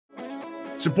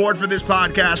Support for this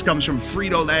podcast comes from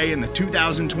Frito-Lay and the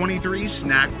 2023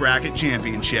 Snack Bracket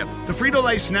Championship. The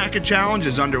Frito-Lay Snack-It Challenge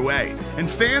is underway, and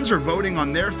fans are voting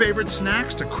on their favorite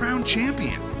snacks to crown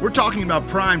champion. We're talking about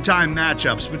prime-time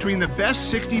matchups between the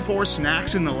best 64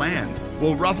 snacks in the land.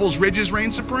 Will Ruffles Ridges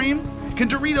reign supreme? Can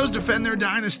Doritos defend their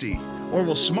dynasty? Or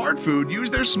will Smart Food use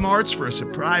their smarts for a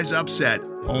surprise upset?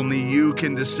 Only you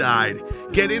can decide.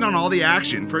 Get in on all the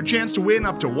action for a chance to win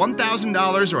up to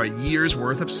 $1,000 or a year's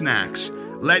worth of snacks.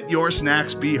 Let your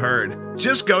snacks be heard.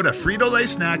 Just go to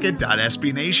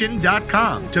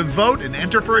fritolaysnacket.sbnation.com to vote and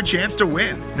enter for a chance to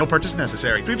win. No purchase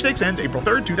necessary. Sweepstakes ends April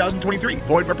 3rd, 2023.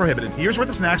 Void where prohibited. Year's worth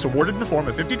of snacks awarded in the form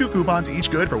of 52 coupons, each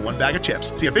good for one bag of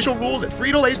chips. See official rules at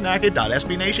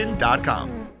fritolaysnacket.sbnation.com.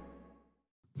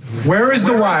 Where is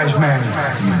the wise man?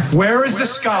 Where is the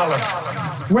scholar?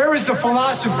 Where is the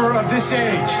philosopher of this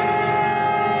age?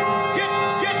 Get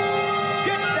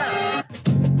down.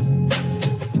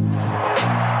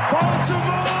 Baltimore!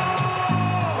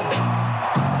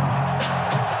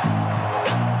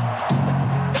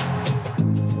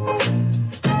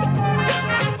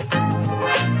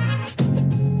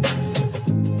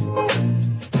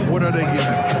 What are they giving?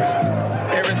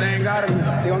 Everything out of me.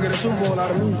 They gonna get a Super Bowl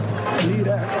out of me. Believe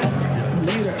that.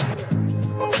 Believe that.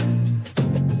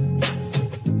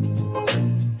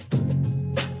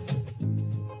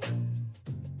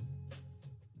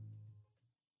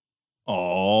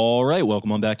 All right,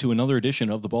 welcome on back to another edition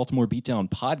of the Baltimore Beatdown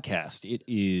podcast. It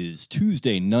is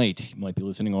Tuesday night. You might be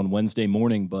listening on Wednesday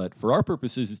morning, but for our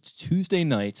purposes, it's Tuesday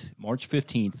night, March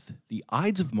 15th, the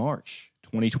Ides of March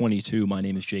 2022. My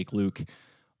name is Jake Luke.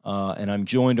 And I'm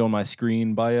joined on my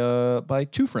screen by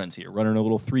two friends here, running a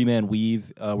little three-man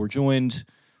weave. We're joined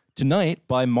tonight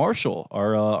by Marshall,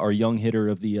 our young hitter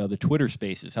of the Twitter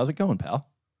Spaces. How's it going, pal?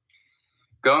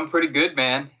 Going pretty good,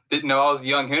 man. Didn't know I was a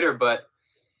young hitter, but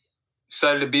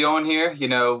excited to be on here. You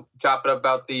know, chop it up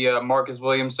about the Marcus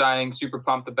Williams signing. Super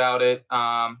pumped about it.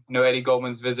 Eddie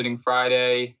Goldman's visiting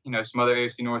Friday. Some other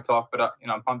AFC North talk, but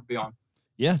I'm pumped to be on.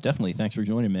 Yeah, definitely. Thanks for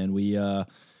joining, man.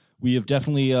 We have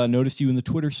definitely noticed you in the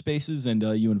Twitter Spaces, and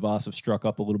you and Voss have struck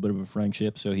up a little bit of a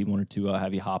friendship, so he wanted to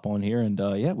have you hop on here. And,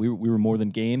 we were more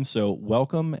than game, so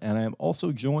welcome. And I am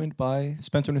also joined by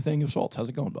Spencer Nathaniel Schultz. How's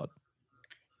it going, bud?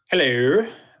 Hello.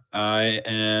 I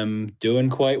am doing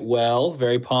quite well.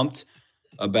 Very pumped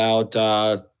about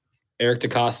Eric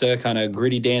DeCosta kind of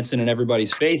gritty dancing in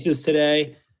everybody's faces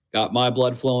today. Got my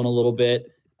blood flowing a little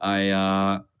bit.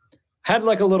 I had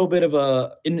like a little bit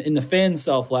of in the fan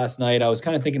self last night. I was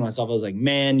kind of thinking to myself, I was like,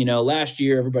 man, last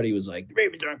year everybody was like, the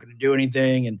Ravens aren't going to do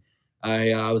anything. And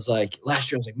I was like,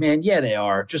 last year I was like, man, yeah, they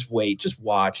are. Just wait, just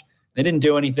watch. They didn't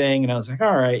do anything. And I was like,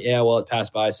 all right, yeah, well, it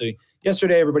passed by. So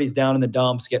yesterday everybody's down in the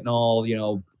dumps, getting all,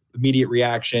 immediate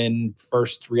reaction,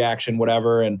 first reaction,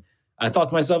 whatever. And I thought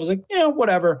to myself, I was like, yeah,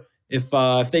 whatever. If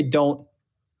they don't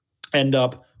end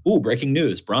up, breaking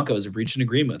news. Broncos have reached an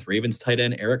agreement with Ravens tight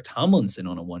end Eric Tomlinson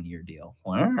on a 1-year deal.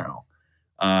 Wow.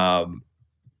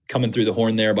 Coming through the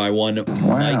horn there by one.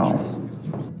 Wow.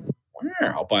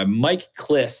 By Mike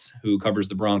Kliss, who covers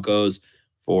the Broncos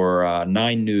for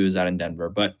 9 News out in Denver.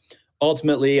 But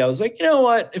ultimately, I was like, you know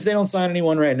what? If they don't sign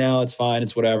anyone right now, it's fine.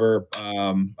 It's whatever.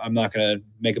 I'm not going to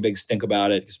make a big stink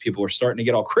about it because people were starting to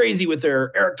get all crazy with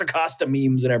their Eric DeCosta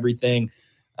memes and everything.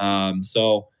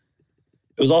 So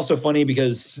it was also funny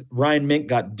because Ryan Mink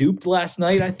got duped last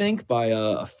night, I think, by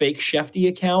a fake Shefty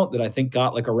account that I think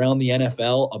got like around the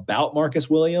NFL about Marcus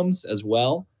Williams as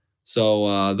well.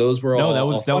 So those were all. No, that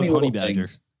was Honey Badger.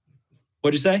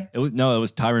 What'd you say? It was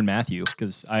Tyrann Mathieu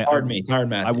because Tyrann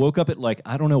Mathieu. I woke up at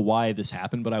I don't know why this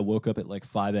happened, but I woke up at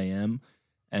 5 a.m.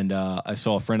 and I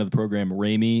saw a friend of the program,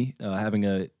 Ramey, having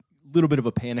a little bit of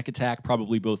a panic attack,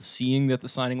 probably both seeing that the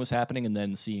signing was happening and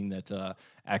then seeing that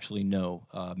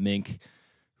Mink,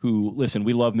 who, listen,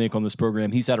 we love Mink on this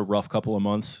program. He's had a rough couple of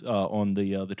months on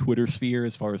the Twitter sphere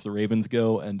as far as the Ravens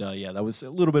go. And, that was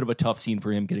a little bit of a tough scene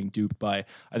for him getting duped by,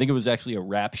 I think it was actually a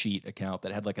Rap Sheet account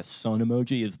that had a sun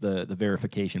emoji as the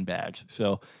verification badge.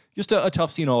 So just a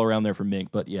tough scene all around there for Mink.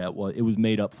 But, it was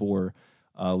made up for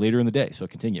later in the day. So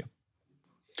continue.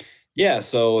 Yeah,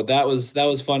 so that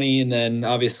was funny. And then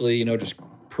obviously, just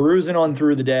perusing on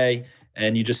through the day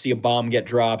and you just see a bomb get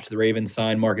dropped. The Ravens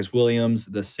sign Marcus Williams,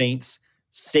 the Saints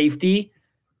safety,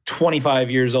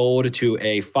 25 years old, to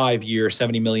a 5-year,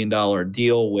 $70 million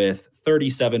deal with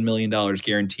 $37 million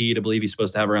guaranteed. I believe he's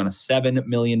supposed to have around a $7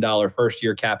 million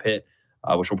first-year cap hit,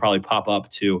 which will probably pop up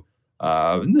to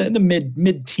in the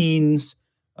mid-teens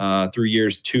through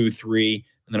years 2, 3.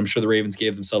 And then I'm sure the Ravens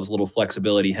gave themselves a little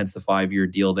flexibility, hence the 5-year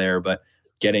deal there. But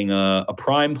getting a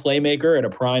prime playmaker at a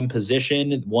prime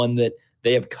position, one that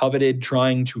they have coveted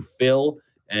trying to fill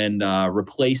and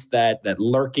replace that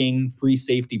lurking free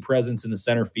safety presence in the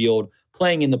center field,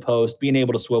 playing in the post, being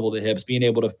able to swivel the hips, being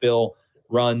able to fill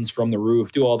runs from the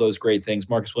roof, do all those great things.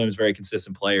 Marcus Williams, very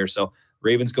consistent player. So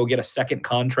Ravens go get a second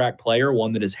contract player,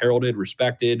 one that is heralded,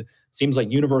 respected, seems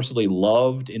like universally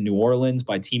loved in New Orleans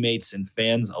by teammates and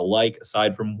fans alike,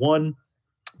 aside from one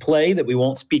play that we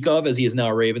won't speak of as he is now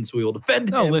a Raven, so we will defend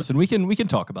him. No, listen, we can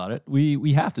talk about it.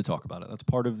 We have to talk about it. That's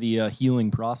part of the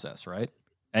healing process, right?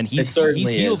 And It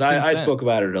certainly is. I spoke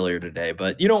about it earlier today,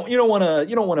 but you don't want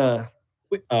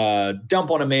to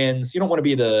dump on a man's. You don't want to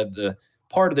be the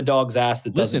part of the dog's ass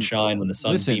that doesn't shine when the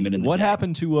sun's beaming in the what day.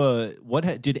 happened to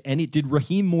did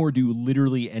Raheem Moore do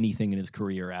literally anything in his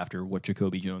career after what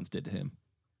Jacoby Jones did to him?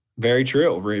 Very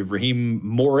true. Raheem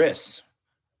Morris.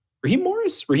 Raheem Moore.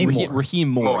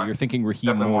 You're thinking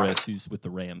Raheem Definitely Morris, who's with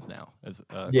the Rams now. As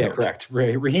coach. Correct.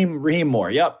 Raheem Moore.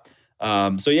 Yep.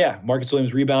 So yeah, Marcus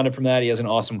Williams rebounded from that. He has an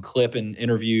awesome clip and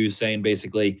interview saying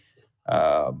basically,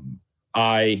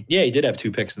 he did have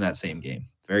 2 picks in that same game.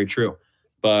 Very true.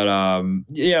 But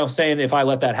saying if I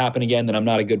let that happen again, then I'm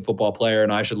not a good football player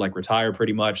and I should retire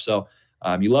pretty much. So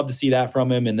you love to see that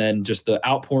from him, and then just the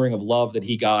outpouring of love that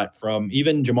he got from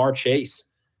even Jamar Chase.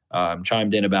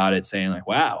 Chimed in about it, saying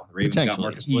 "Wow, the Ravens got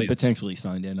Marcus Williams." He potentially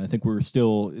signed in. I think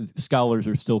scholars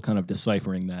are still kind of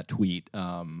deciphering that tweet,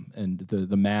 and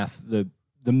the math, the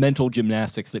mental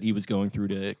gymnastics that he was going through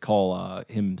to call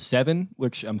him 7,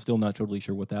 which I'm still not totally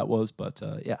sure what that was, but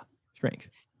strange.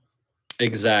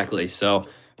 Exactly. So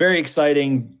very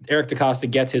exciting. Eric DeCosta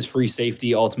gets his free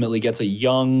safety. Ultimately, gets a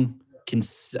young,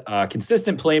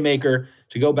 consistent playmaker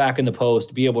to go back in the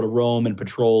post, be able to roam and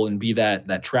patrol and be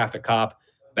that traffic cop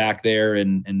back there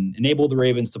and enable the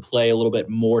Ravens to play a little bit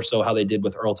more so how they did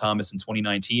with Earl Thomas in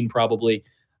 2019, probably.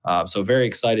 So very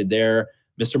excited there.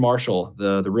 Mr. Marshall,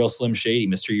 the real Slim Shady,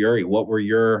 Mr. Uri, what were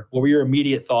your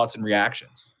immediate thoughts and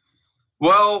reactions?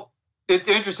 Well, it's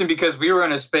interesting because we were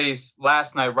in a space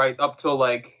last night right up till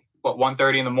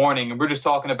 1:30 in the morning, and we're just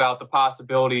talking about the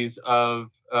possibilities of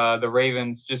the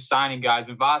Ravens just signing guys.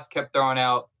 And Voss kept throwing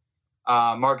out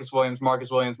Marcus Williams.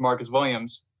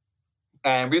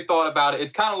 And we thought about it.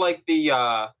 It's kind of like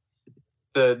the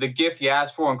gift you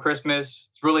ask for on Christmas.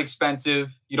 It's really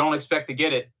expensive. You don't expect to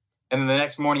get it. And then the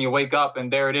next morning you wake up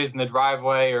and there it is in the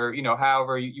driveway, or,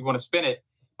 however you want to spin it.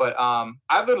 But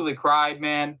I literally cried,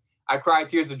 man. I cried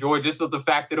tears of joy just at the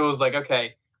fact that it was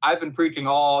okay, I've been preaching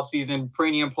all season,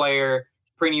 premium player,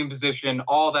 premium position,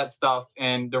 all that stuff.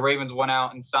 And the Ravens went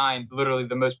out and signed literally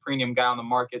the most premium guy on the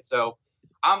market. So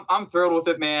I'm thrilled with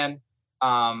it, man.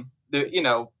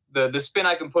 The spin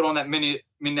I can put on that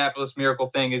Minneapolis Miracle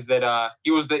thing is that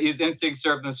his instinct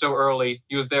served him so early.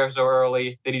 He was there so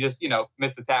early that he just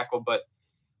missed the tackle. But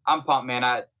I'm pumped,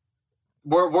 man.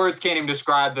 Words can't even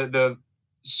describe the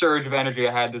surge of energy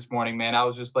I had this morning, man. I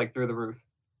was just through the roof.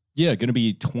 Yeah, going to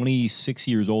be 26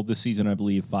 years old this season, I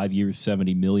believe. 5 years,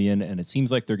 $70 million, and it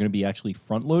seems like they're going to be actually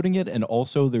front loading it. And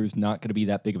also, there's not going to be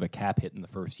that big of a cap hit in the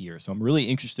first year. So I'm really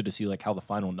interested to see how the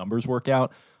final numbers work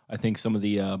out. I think some of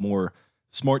the more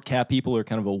smart cap people are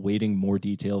kind of awaiting more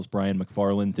details, Brian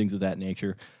McFarland, things of that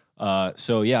nature.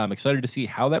 So yeah, I'm excited to see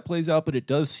how that plays out, but it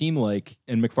does seem like,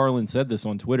 and McFarland said this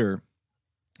on Twitter,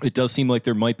 it does seem like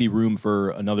there might be room for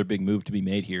another big move to be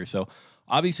made here. So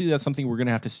obviously that's something we're going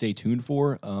to have to stay tuned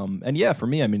for. And yeah, for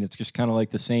me, I mean, it's just kind of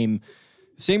the same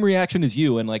reaction as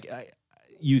you. And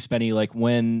you, Spenny,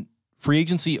 when free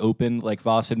agency opened,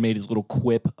 Voss had made his little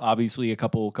quip, obviously a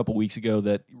couple weeks ago,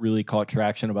 that really caught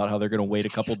traction about how they're going to wait a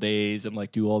couple days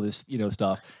and do all this,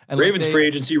 stuff. And Ravens free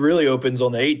agency really opens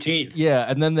on the 18th. Yeah,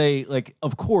 and then they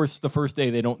of course, the first day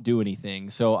they don't do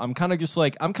anything. So I'm kind of just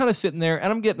I'm kind of sitting there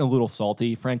and I'm getting a little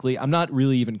salty, frankly. I'm not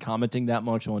really even commenting that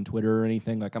much on Twitter or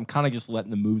anything. I'm kind of just letting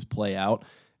the moves play out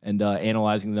and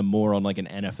analyzing them more on an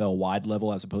NFL wide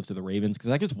level as opposed to the Ravens,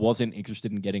 because I just wasn't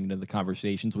interested in getting into the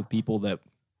conversations with people that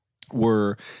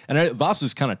Voss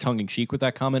is kind of tongue-in-cheek with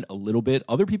that comment a little bit.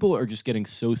 Other people are just getting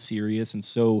so serious and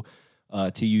so,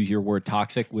 to use your word,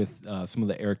 toxic with some of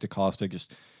the Eric DeCosta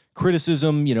just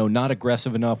criticism, not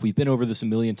aggressive enough. We've been over this a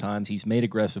million times. He's made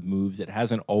aggressive moves. It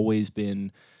hasn't always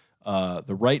been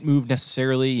the right move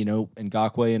necessarily.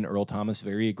 Ngakoue and Earl Thomas,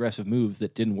 very aggressive moves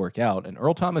that didn't work out. And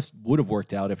Earl Thomas would have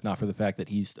worked out if not for the fact that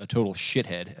he's a total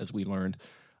shithead, as we learned.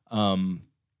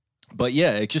 But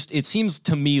yeah, it seems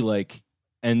to me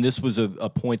and this was a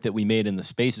point that we made in the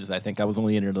spaces. I think I was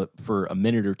only in it for a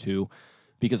minute or two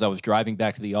because I was driving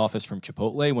back to the office from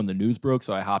Chipotle when the news broke.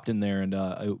 So I hopped in there and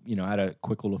I had a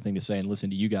quick little thing to say and listen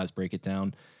to you guys break it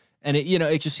down. And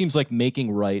it just seems like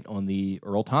making right on the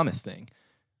Earl Thomas thing.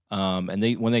 And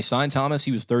when they signed Thomas,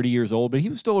 he was 30 years old, but he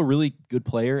was still a really good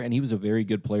player, and he was a very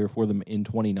good player for them in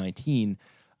 2019.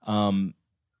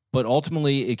 But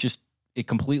ultimately, it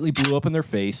completely blew up in their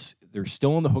face. They're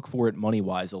still on the hook for it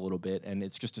money-wise a little bit, and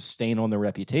it's just a stain on their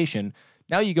reputation.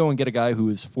 Now you go and get a guy who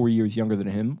is 4 years younger than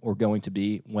him, or going to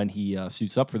be when he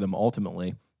suits up for them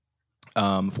ultimately,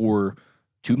 for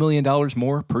 $2 million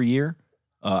more per year.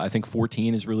 I think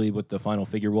 14 is really what the final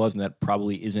figure was, and that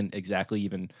probably isn't exactly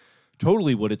even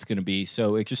totally what it's going to be.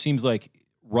 So it just seems like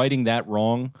righting that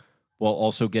wrong while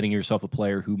also getting yourself a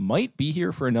player who might be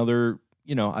here for another,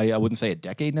 I wouldn't say a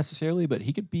decade necessarily, but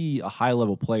he could be a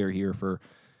high-level player here for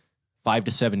 5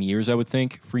 to 7 years, I would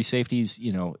think. Free safeties,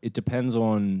 it depends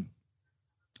on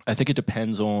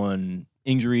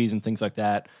injuries and things like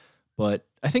that. But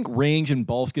I think range and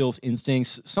ball skills,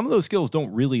 instincts, some of those skills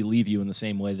don't really leave you in the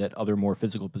same way that other more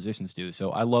physical positions do.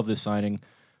 So I love this signing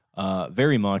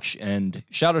very much. And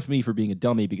shout out to me for being a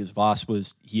dummy, because Voss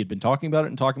he had been talking about it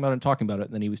and talking about it and talking about it.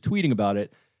 And then he was tweeting about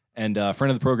it. And a friend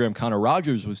of the program, Connor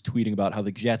Rogers, was tweeting about how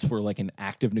the Jets were like in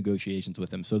active negotiations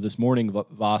with him. So this morning,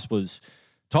 Voss was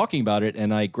talking about it,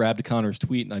 and I grabbed Connor's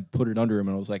tweet and I put it under him,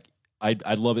 and I was like,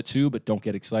 I'd love it too, but don't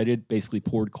get excited. Basically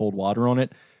poured cold water on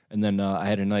it. And then I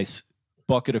had a nice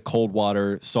bucket of cold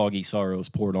water, soggy sorrows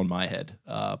poured on my head.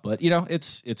 But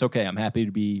it's okay. I'm happy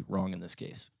to be wrong in this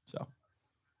case. So.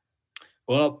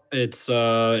 Well, it's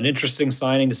an interesting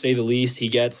signing to say the least. He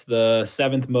gets the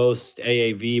 7th most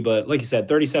AAV, but like you said,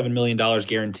 $37 million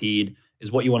guaranteed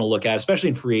is what you want to look at, especially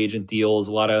in free agent deals.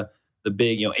 A lot of the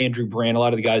big, Andrew Brand, a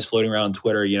lot of the guys floating around on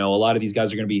Twitter, a lot of these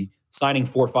guys are going to be signing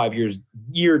 4 or 5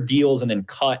 year deals and then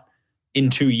cut in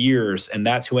 2 years. And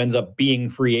that's who ends up being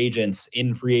free agents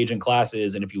in free agent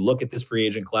classes. And if you look at this free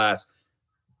agent class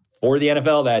for the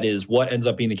NFL, that is what ends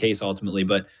up being the case ultimately.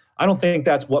 But I don't think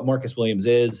that's what Marcus Williams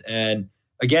is. And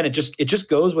again, it just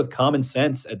goes with common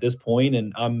sense at this point.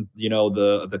 And I'm,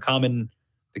 the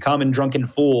common drunken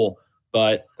fool,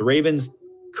 but the Ravens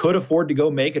could afford to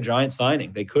go make a giant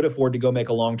signing. They could afford to go make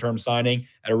a long-term signing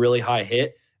at a really high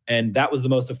hit. And that was the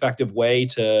most effective way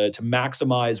to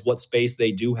maximize what space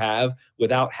they do have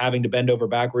without having to bend over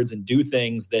backwards and do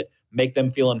things that make them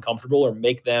feel uncomfortable or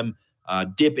make them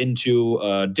dip into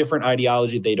a different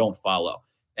ideology they don't follow.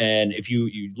 And if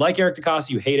you like Eric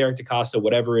DeCosta, you hate Eric DeCosta,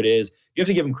 whatever it is, you have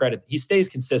to give him credit. He stays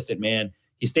consistent, man.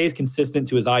 He stays consistent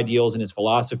to his ideals and his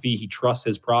philosophy. He trusts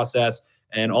his process.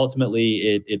 And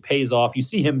ultimately, it pays off. You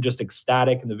see him just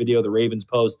ecstatic in the video the Ravens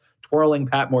post, twirling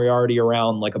Pat Moriarty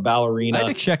around like a ballerina. I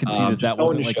had to check and see that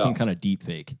wasn't like some kind of deep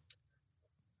fake.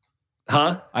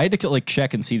 Huh? I had to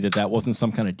check and see that wasn't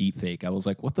some kind of deep fake. I was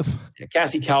like, what the Yeah,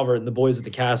 Cassie Calvert and the boys at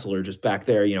the Castle are just back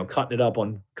there, cutting it up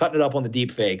on the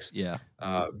deep fakes. Yeah.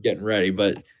 Getting ready.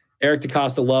 But Eric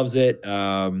DeCosta loves it.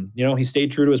 He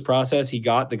stayed true to his process. He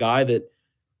got the guy that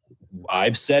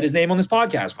I've said his name on this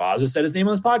podcast. Vaz has said his name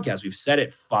on this podcast. We've said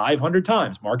it 500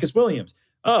 times. Marcus Williams.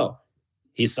 Oh,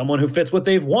 he's someone who fits what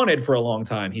they've wanted for a long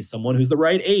time. He's someone who's the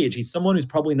right age. He's someone who's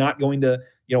probably not going to,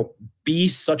 be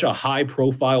such a high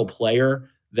profile player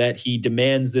that he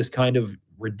demands this kind of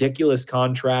ridiculous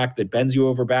contract that bends you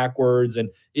over backwards. And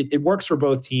it works for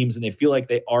both teams, and they feel like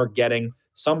they are getting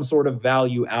some sort of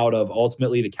value out of.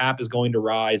 Ultimately, the cap is going to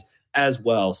rise as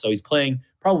well. So he's playing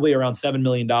probably around $7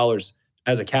 million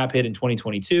as a cap hit in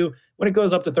 2022. When it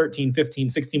goes up to 13, 15,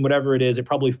 16, whatever it is, it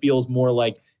probably feels more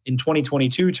like in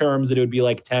 2022 terms that it would be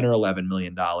like 10 or $11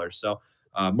 million. So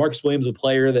Marcus Williams, a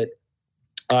player that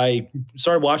I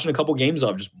started watching a couple games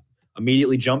of, just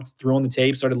immediately jumped through on the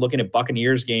tape, started looking at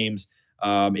Buccaneers games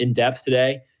in depth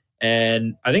today.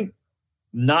 And I think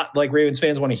not like Ravens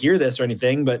fans want to hear this or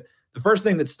anything, but the first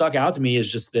thing that stuck out to me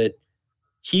is just that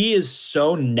he is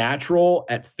so natural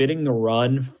at fitting the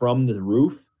run from the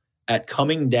roof, at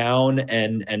coming down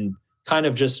and kind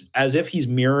of just as if he's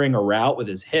mirroring a route with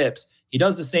his hips. He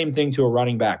does the same thing to a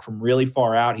running back from really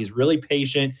far out. He's really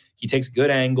patient. He takes good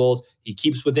angles. He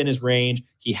keeps within his range.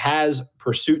 He has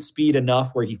pursuit speed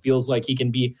enough where he feels like he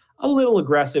can be a little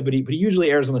aggressive, but he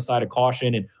usually errs on the side of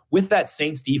caution. And with that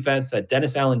Saints defense, that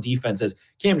Dennis Allen defense, as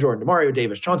Cam Jordan, Demario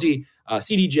Davis, Chauncey,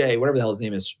 CDJ, whatever the hell his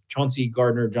name is, Chauncey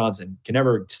Gardner Johnson, I can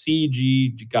never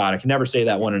say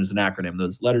that one as an acronym.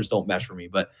 Those letters don't mesh for me.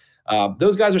 But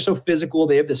those guys are so physical.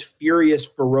 They have this furious,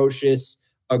 ferocious,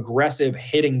 aggressive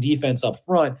hitting defense up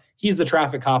front. He's the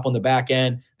traffic cop on the back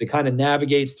end that kind of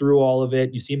navigates through all of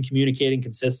it. You see him communicating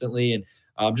consistently and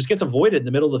just gets avoided in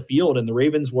the middle of the field. And the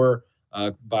Ravens were,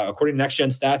 according to Next Gen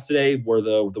Stats today, were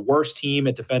the worst team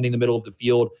at defending the middle of the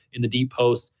field in the deep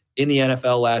post in the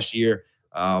NFL last year.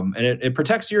 And it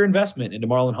protects your investment into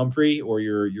Marlon Humphrey or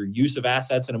your use of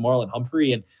assets into Marlon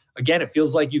Humphrey. And again, it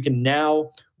feels like you can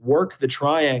now work the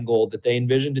triangle that they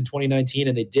envisioned in 2019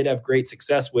 and they did have great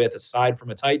success with, aside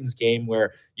from a Titans game,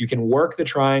 where you can work the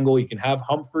triangle. You can have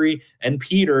Humphrey and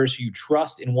Peters, who you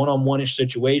trust in one-on-one-ish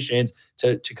situations,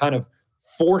 to kind of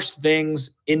force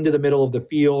things into the middle of the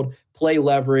field, play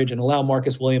leverage, and allow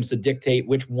Marcus Williams to dictate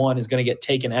which one is going to get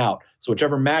taken out. So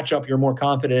whichever matchup you're more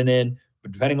confident in,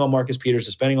 but depending on Marcus Peters,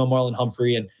 depending on Marlon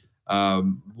Humphrey, and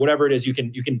whatever it is, you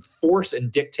can force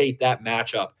and dictate that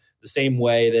matchup the same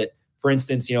way that, for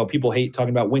instance, people hate talking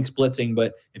about wing splitzing,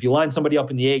 but if you line somebody up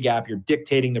in the A gap, you're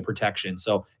dictating the protection.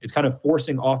 So it's kind of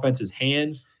forcing offense's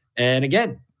hands. And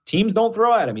again, teams don't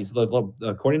throw at him. He's,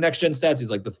 according to Next Gen Stats, he's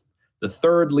like the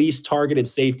third least targeted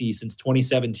safety since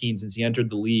 2017, since he entered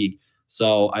the league.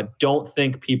 So I don't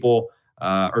think people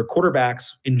or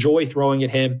quarterbacks enjoy throwing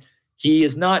at him. He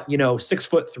is not,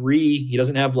 6'3". He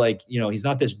doesn't have he's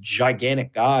not this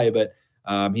gigantic guy, but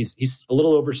he's a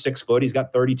little over 6 foot. He's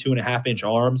got 32.5-inch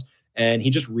arms, and he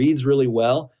just reads really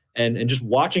well. And just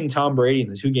watching Tom Brady in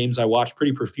the 2 games I watched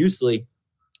pretty profusely,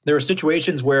 there were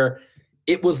situations where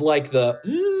it was like the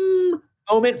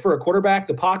moment for a quarterback.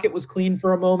 The pocket was clean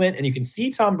for a moment, and you can see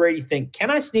Tom Brady think,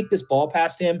 can I sneak this ball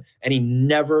past him? And he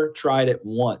never tried it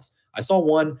once. I saw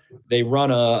one, they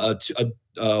run a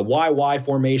YY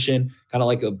formation, kind of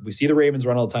like we see the Ravens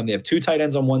run all the time. They have 2 tight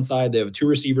ends on one side, they have 2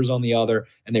 receivers on the other,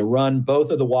 and they run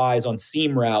both of the Ys on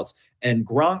seam routes. And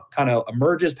Gronk kind of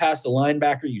emerges past the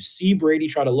linebacker. You see Brady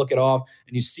try to look it off,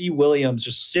 and you see Williams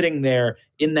just sitting there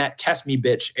in that test me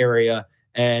bitch area,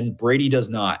 and Brady does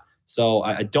not. So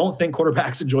I don't think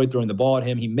quarterbacks enjoy throwing the ball at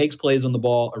him. He makes plays on the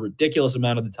ball a ridiculous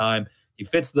amount of the time. He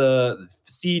fits the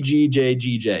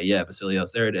CGJGJ. Yeah,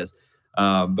 Vasilios, there it is.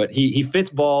 But he fits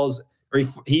balls, or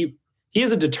he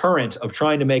is a deterrent of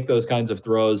trying to make those kinds of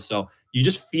throws. So you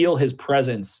just feel his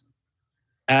presence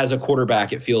as a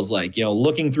quarterback. It feels like,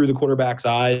 looking through the quarterback's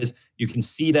eyes, you can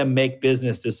see them make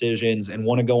business decisions and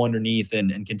want to go underneath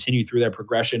and continue through their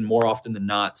progression more often than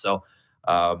not. So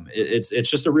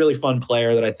it's just a really fun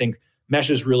player that I think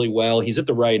meshes really well. He's at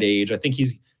the right age. I think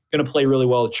he's going to play really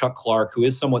well with Chuck Clark, who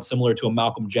is somewhat similar to a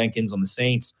Malcolm Jenkins on the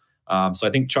Saints. So I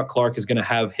think Chuck Clark is going to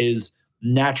have his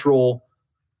natural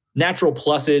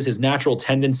pluses, his natural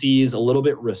tendencies a little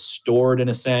bit restored in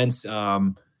a sense.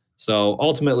 So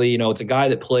ultimately, it's a guy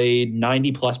that played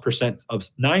 90+%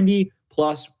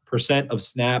 of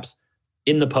snaps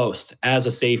in the post as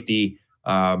a safety,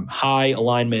 high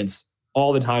alignments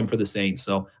all the time for the Saints.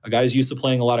 So a guy who's used to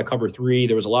playing a lot of cover 3.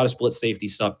 There was a lot of split safety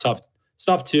stuff, tough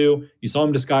stuff too. You saw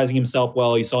him disguising himself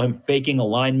well. You saw him faking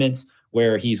alignments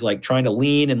where he's like trying to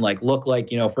lean and like look like,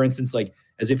 for instance, like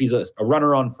as if he's a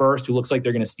runner on first who looks like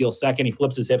they're going to steal second. He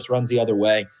flips his hips, runs the other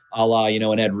way, a la,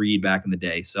 an Ed Reed back in the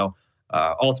day. So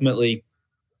ultimately,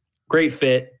 great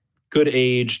fit, good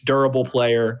age, durable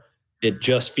player. It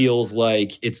just feels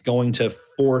like it's going to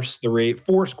force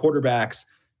quarterbacks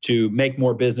to make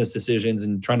more business decisions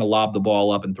and trying to lob the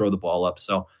ball up and throw the ball up.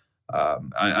 So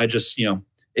I just,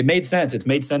 it made sense. It's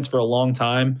made sense for a long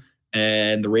time.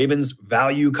 And the Ravens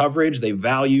value coverage. They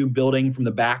value building from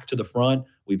the back to the front.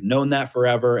 We've known that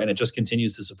forever, and it just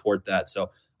continues to support that. So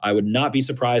I would not be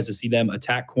surprised to see them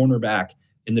attack cornerback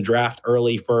in the draft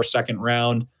early, first, second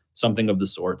round, something of the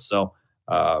sort. So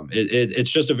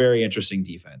it's just a very interesting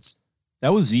defense.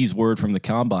 That was Z's word from the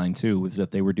combine too, was that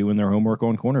they were doing their homework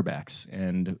on cornerbacks.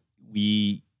 And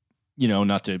we,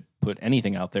 not to put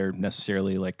anything out there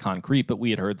necessarily like concrete, but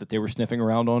we had heard that they were sniffing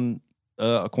around on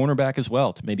a cornerback as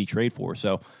well to maybe trade for.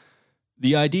 So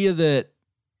the idea that,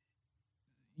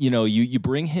 you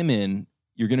bring him in,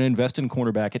 you're going to invest in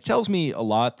cornerback. It tells me a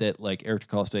lot that like Eric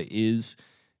DeCosta is,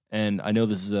 and I know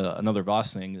this is another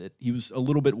Voss thing, that he was a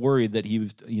little bit worried that he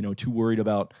was, too worried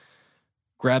about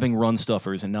grabbing run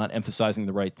stuffers and not emphasizing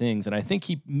the right things. And I think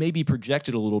he maybe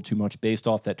projected a little too much based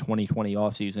off that 2020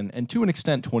 offseason and to an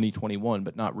extent 2021,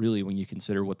 but not really when you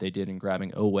consider what they did in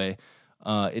grabbing Oweh.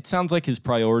 It sounds like his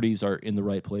priorities are in the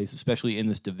right place, especially in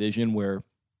this division where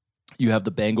you have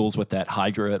the Bengals with that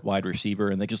Hydra at wide receiver,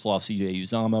 and they just lost CJ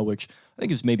Uzomah, which I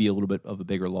think is maybe a little bit of a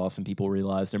bigger loss than people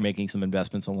realize. They're making some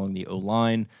investments along the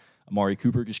O-line. Amari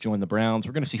Cooper just joined the Browns.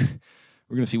 We're going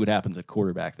to see what happens at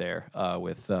quarterback there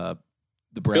with the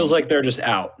Browns. Feels like they're just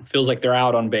out. Feels like they're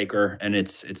out on Baker, and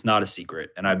it's not a secret.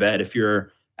 And I bet if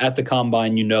you're at the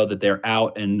combine, that they're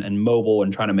out and mobile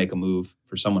and trying to make a move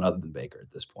for someone other than Baker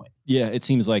at this point. Yeah, it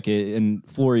seems like it. And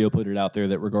Florio put it out there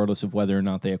that regardless of whether or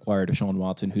not they acquire Deshaun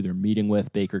Watson, who they're meeting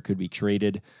with, Baker could be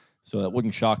traded. So that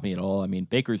wouldn't shock me at all. I mean,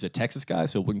 Baker's a Texas guy,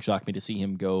 so it wouldn't shock me to see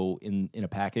him go in a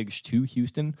package to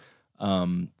Houston,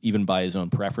 even by his own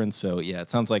preference. So, yeah, it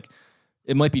sounds like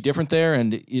it might be different there,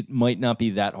 and it might not be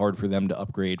that hard for them to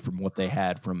upgrade from what they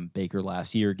had from Baker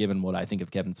last year, given what I think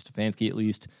of Kevin Stefanski at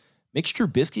least. Mitch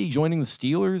Trubisky joining the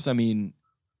Steelers, I mean,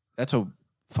 that's a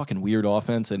fucking weird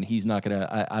offense, and he's not going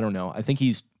to, I don't know. I think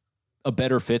he's a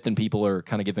better fit than people are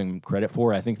kind of giving him credit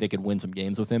for. I think they could win some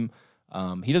games with him.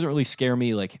 He doesn't really scare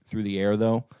me like through the air,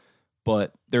 though,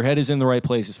 but their head is in the right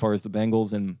place as far as the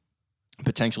Bengals and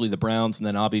potentially the Browns, and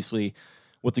then obviously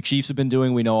what the Chiefs have been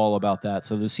doing, we know all about that.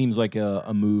 So this seems like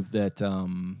a move that,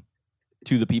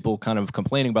 to the people kind of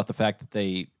complaining about the fact that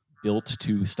they built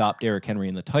to stop Derrick Henry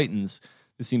and the Titans,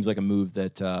 this seems like a move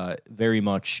that very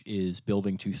much is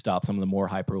building to stop some of the more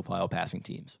high-profile passing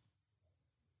teams.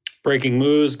 Breaking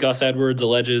news, Gus Edwards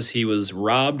alleges he was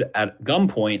robbed at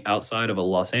gunpoint outside of a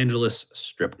Los Angeles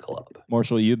strip club.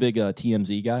 Marshall, you a big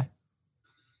TMZ guy?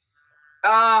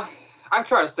 I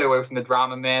try to stay away from the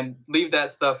drama, man. Leave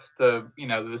that stuff to,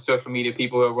 the social media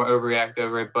people who overreact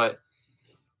over it. But,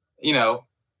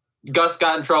 Gus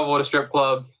got in trouble at a strip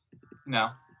club.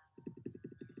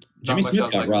 Jimmy Smith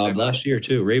got robbed last year,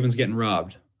 too. Ravens getting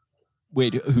robbed.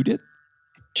 Wait, who did?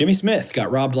 Jimmy Smith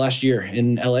got robbed last year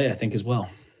in LA, I think, as well.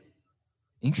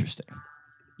 Interesting.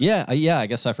 Yeah, I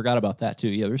guess I forgot about that, too.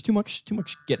 Yeah, there's too much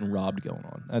getting robbed going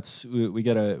on. We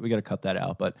gotta cut that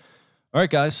out. But all right,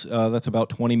 guys, that's about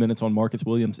 20 minutes on Marcus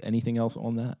Williams. Anything else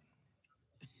on that?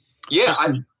 Yeah.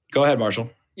 Go ahead, Marshall.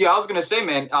 Yeah, I was going to say,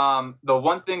 man, the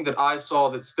one thing that I saw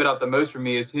that stood out the most for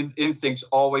me is his instincts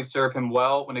always serve him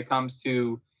well when it comes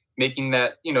to making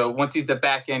that, once he's the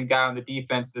back end guy on the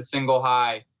defense, the single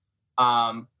high,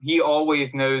 he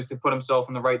always knows to put himself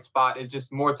in the right spot. It's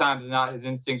just more times than not, his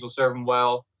instincts will serve him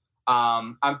well.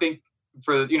 I think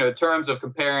for, terms of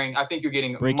comparing, I think you're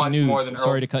getting breaking much news. More than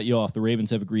Sorry to cut you off. The Ravens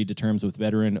have agreed to terms with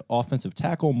veteran offensive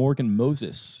tackle Morgan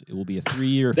Moses. It will be a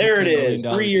 3-year. There it is.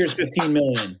 3 years, $15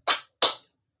 million.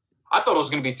 I thought it was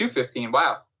going to be $215.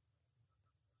 Wow.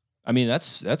 I mean,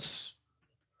 that's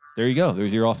there you go.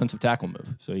 There's your offensive tackle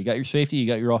move. So you got your safety, you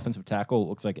got your offensive tackle. It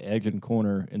looks like edge and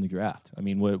corner in the draft. I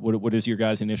mean, what is your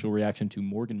guys' initial reaction to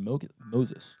Morgan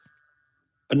Moses?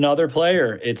 Another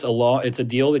player. It's a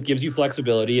deal that gives you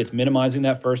flexibility. It's minimizing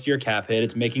that first year cap hit.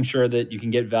 It's making sure that you can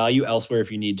get value elsewhere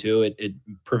if you need to. It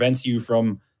prevents you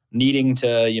from needing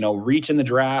to, reach in the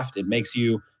draft. It makes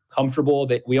you comfortable.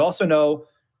 That we also know,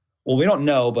 well, we don't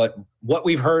know, but what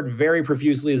we've heard very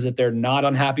profusely is that they're not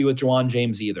unhappy with Juwan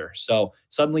James either. So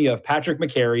suddenly you have Patrick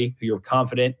McCary, who you're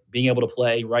confident being able to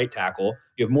play right tackle.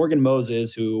 You have Morgan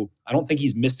Moses, who I don't think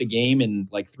he's missed a game in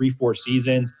like 3-4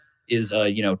 seasons, is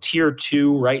a, tier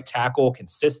 2 right tackle,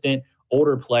 consistent,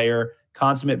 older player,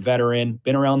 consummate veteran,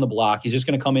 been around the block. He's just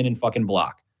going to come in and fucking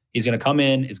block. He's going to come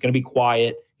in. It's going to be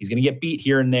quiet. He's going to get beat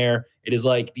here and there. It is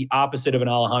like the opposite of an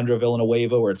Alejandro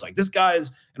Villanueva, where it's like, this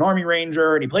guy's an Army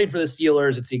Ranger and he played for the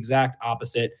Steelers. It's the exact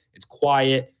opposite. It's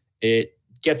quiet. It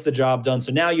gets the job done.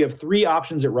 So now you have 3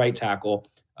 options at right tackle.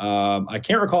 I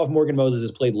can't recall if Morgan Moses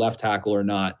has played left tackle or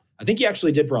not. I think he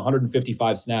actually did for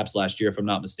 155 snaps last year, if I'm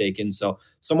not mistaken. So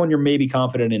someone you're maybe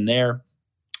confident in there.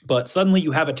 But suddenly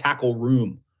you have a tackle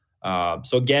room.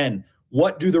 So again,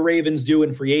 what do the Ravens do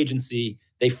in free agency?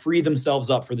 They free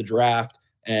themselves up for the draft.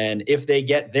 And if they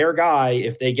get their guy,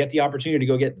 if they get the opportunity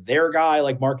to go get their guy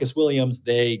like Marcus Williams,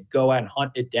 they go and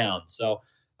hunt it down. So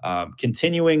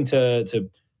continuing to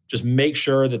just make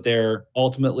sure that they're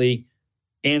ultimately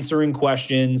answering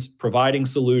questions, providing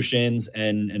solutions,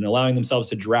 and allowing themselves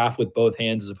to draft with both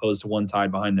hands as opposed to one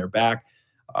tied behind their back.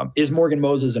 Is Morgan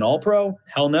Moses an all-pro?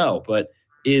 Hell no. But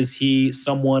is he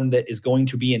someone that is going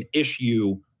to be an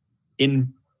issue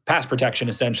in pass protection,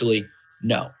 essentially?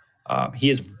 No. He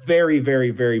is very,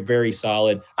 very, very, very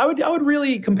solid. I would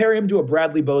really compare him to a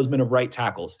Bradley Bozeman of right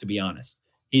tackles, to be honest.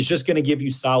 He's just going to give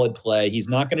you solid play. He's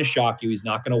not going to shock you. He's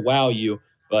not going to wow you,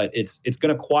 but it's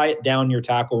going to quiet down your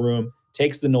tackle room,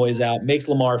 takes the noise out, makes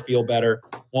Lamar feel better,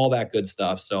 all that good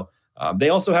stuff. So they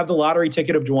also have the lottery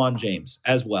ticket of Juwan James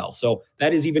as well. So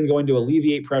that is even going to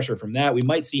alleviate pressure from that. We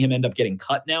might see him end up getting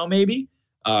cut now, maybe.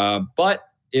 But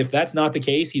if that's not the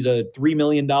case, he's a $3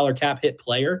 million cap hit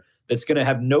player that's going to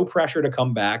have no pressure to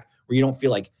come back, where you don't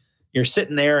feel like you're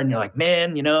sitting there and you're like,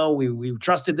 man, we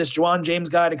trusted this Juwan James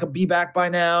guy to be back by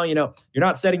now. You're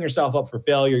not setting yourself up for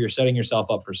failure. You're setting yourself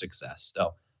up for success.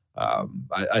 So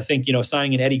I think,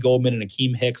 signing an Eddie Goldman and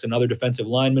Akeem Hicks, another defensive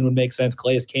lineman, would make sense.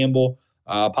 Calais Campbell,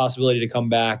 possibility to come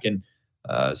back, and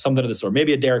something of the sort.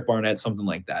 Maybe a Derek Barnett, something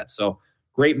like that. So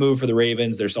great move for the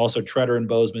Ravens. There's also Treader and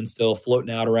Bozeman still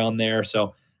floating out around there.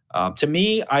 So to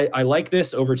me, I like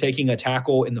this over taking a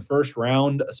tackle in the first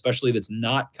round, especially that's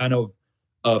not kind of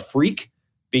a freak,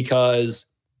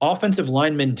 because offensive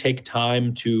linemen take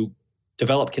time to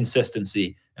develop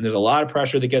consistency, and there's a lot of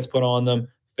pressure that gets put on them.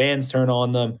 Fans turn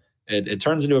on them. It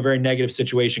turns into a very negative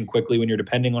situation quickly when you're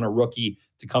depending on a rookie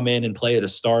to come in and play at a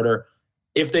starter.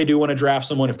 If they do want to draft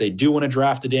someone, if they do want to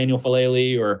draft a Daniel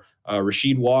Falele or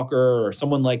Rasheed Walker or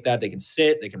someone like that, they can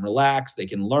sit, they can relax, they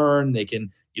can learn, they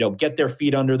can, get their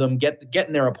feet under them, get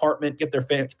in their apartment, get their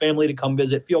family to come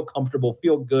visit, feel comfortable,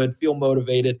 feel good, feel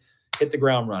motivated, hit the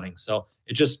ground running. So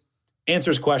it just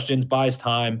answers questions, buys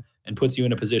time, and puts you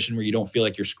in a position where you don't feel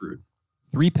like you're screwed.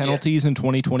 3 penalties in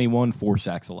 2021, 4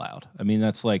 sacks allowed. I mean,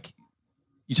 that's like,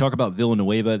 you talk about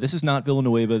Villanueva. This is not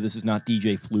Villanueva. This is not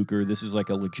DJ Fluker. This is like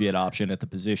a legit option at the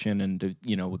position. And,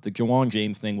 with the Ja'Wuan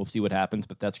James thing, we'll see what happens.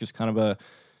 But that's just kind of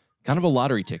a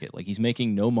lottery ticket. Like, he's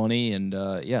making no money. And,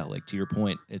 like to your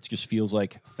point, it just feels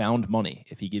like found money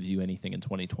if he gives you anything in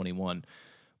 2021.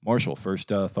 Marshall, first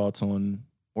thoughts on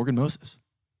Morgan Moses?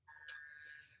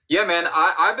 Yeah, man.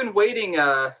 I've been waiting,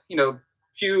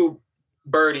 few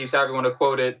birdies, however you want to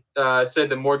quote it, said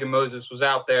that Morgan Moses was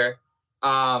out there.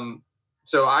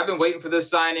 So I've been waiting for this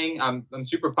signing. I'm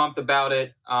super pumped about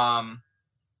it.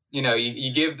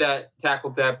 You give that tackle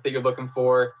depth that you're looking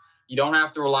for. You don't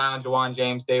have to rely on Ja'Wuan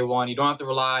James day one. You don't have to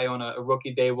rely on a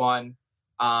rookie day one.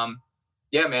 Man,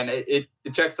 it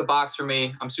checks the box for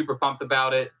me. I'm super pumped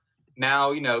about it.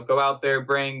 Now, go out there,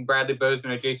 bring Bradley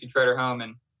Bozeman or J.C. Treader home,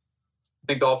 and I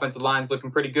think the offensive line's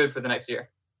looking pretty good for the next year.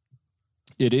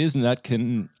 It is, and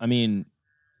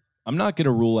I'm not going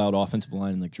to rule out offensive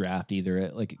line in the draft either.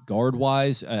 Like,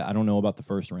 guard-wise, I don't know about the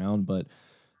first round, but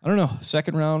I don't know.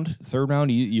 Second round, third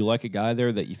round, you like a guy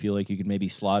there that you feel like you could maybe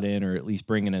slot in or at least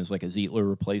bring in as like a Zeitler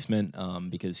replacement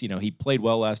because, he played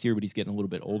well last year, but he's getting a little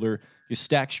bit older. You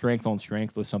stack strength on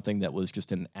strength with something that was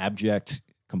just an abject,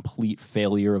 complete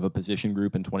failure of a position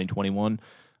group in 2021.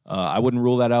 I wouldn't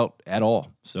rule that out at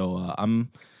all. So I'm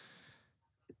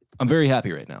very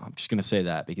happy right now. I'm just going to say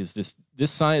that because this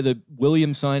sign, the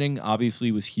Williams signing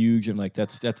obviously was huge. And like,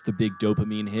 that's the big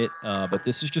dopamine hit. But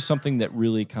this is just something that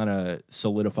really kind of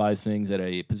solidifies things at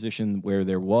a position where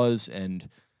there was and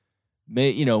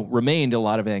remained a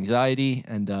lot of anxiety.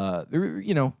 And,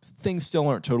 things still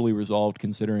aren't totally resolved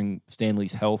considering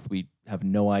Stanley's health. We have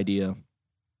no idea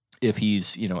if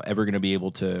he's, ever going to be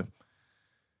able to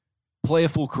play a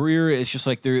full career. It's just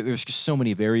like there's just so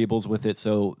many variables with it.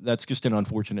 So that's just an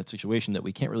unfortunate situation that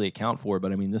we can't really account for.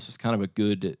 But I mean, this is kind of a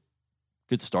good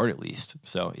start at least.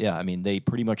 So yeah, I mean,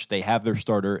 they have their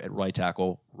starter at right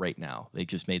tackle right now. They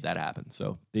just made that happen.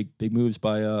 So big moves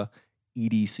by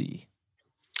EDC.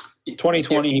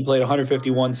 2020, he played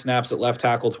 151 snaps at left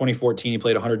tackle. 2014, he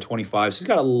played 125. So he's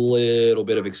got a little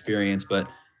bit of experience, but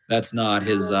that's not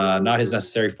his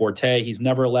necessary forte. He's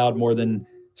never allowed more than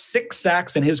 6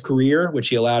 sacks in his career, which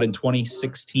he allowed in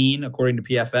 2016, according to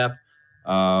PFF.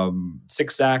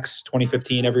 6 sacks,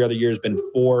 2015. Every other year has been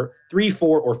 3,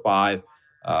 4, or 5.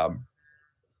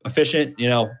 Efficient,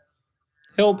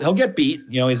 he'll get beat.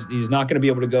 He's not going to be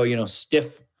able to go,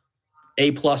 stiff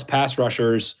A+ pass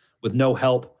rushers with no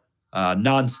help,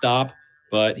 nonstop.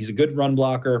 But he's a good run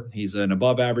blocker. He's an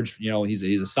above average.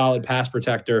 He's a solid pass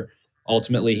protector.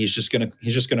 Ultimately, he's just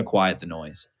gonna quiet the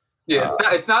noise. Yeah,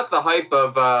 it's not the hype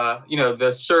of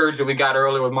the surge that we got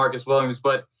earlier with Marcus Williams,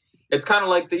 but it's kind of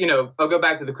like I'll go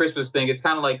back to the Christmas thing. It's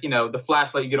kind of like the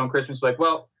flashlight you get on Christmas. Like,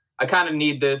 well, I kind of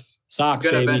need this. Socks,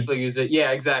 I'm gonna baby. eventually use it.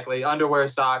 Yeah, exactly. Underwear,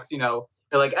 socks. They're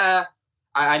like,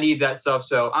 I need that stuff.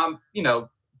 So I'm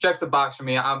checks the box for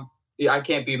me. I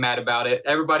can't be mad about it.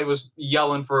 Everybody was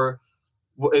yelling for,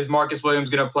 is Marcus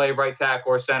Williams gonna play right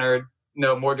tackle or center?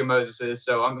 No, Morgan Moses is.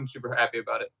 So I'm super happy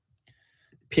about it.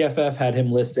 PFF had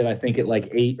him listed, I think, at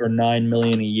like $8 or $9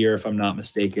 million a year, if I'm not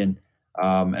mistaken,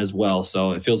 as well.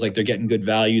 So it feels like they're getting good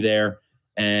value there,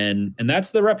 and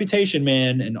that's the reputation,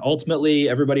 man. And ultimately,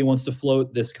 everybody wants to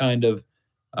float this kind of,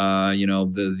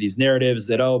 these narratives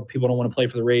that people don't want to play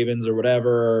for the Ravens or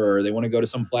whatever, or they want to go to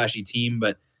some flashy team.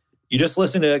 But you just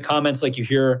listen to comments like you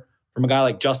hear from a guy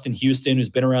like Justin Houston, who's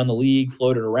been around the league,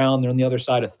 floated around. They're on the other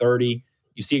side of 30.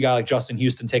 You see a guy like Justin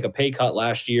Houston take a pay cut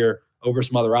last year over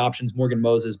some other options. Morgan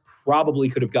Moses probably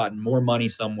could have gotten more money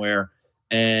somewhere.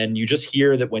 And you just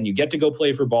hear that when you get to go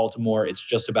play for Baltimore, it's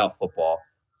just about football.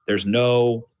 There's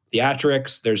no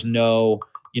theatrics. There's no,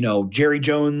 Jerry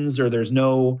Jones, or there's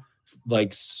no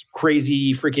like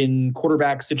crazy freaking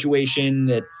quarterback situation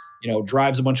that,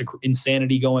 drives a bunch of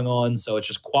insanity going on. So it's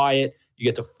just quiet. You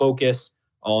get to focus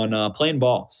on playing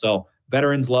ball. So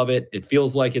veterans love it. It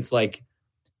feels like it's like,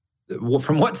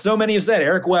 from what so many have said,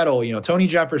 Eric Weddle, Tony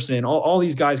Jefferson, all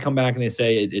these guys come back and they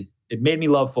say it made me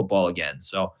love football again.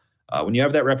 So when you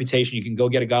have that reputation, you can go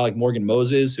get a guy like Morgan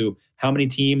Moses, who how many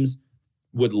teams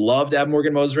would love to have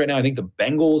Morgan Moses right now? I think the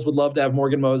Bengals would love to have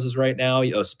Morgan Moses right now,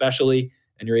 especially,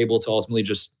 and you're able to ultimately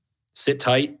just sit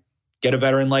tight, get a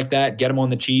veteran like that, get him on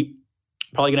the cheap.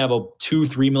 Probably going to have a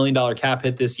 $2-3 million cap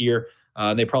hit this year.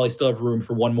 They probably still have room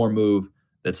for one more move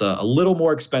that's a little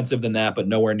more expensive than that, but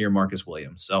nowhere near Marcus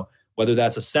Williams. So whether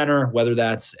that's a center, whether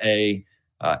that's a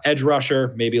edge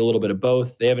rusher, maybe a little bit of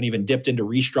both. They haven't even dipped into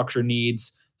restructure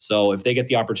needs. So if they get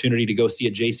the opportunity to go see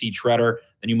a JC Treader,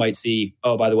 then you might see,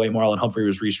 oh, by the way, Marlon Humphrey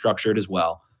was restructured as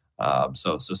well.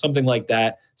 So something like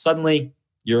that. Suddenly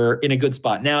you're in a good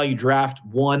spot. Now you draft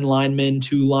 1 lineman,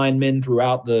 2 linemen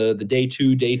throughout the day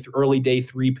 2, early day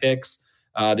 3 picks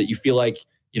that you feel like,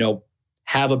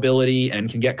 have ability and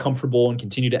can get comfortable and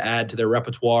continue to add to their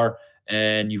repertoire.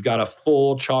 And you've got a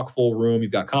full chock full room.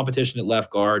 You've got competition at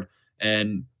left guard.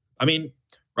 And I mean,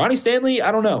 Ronnie Stanley,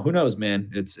 I don't know. Who knows, man?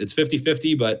 It's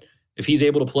 50-50, but if he's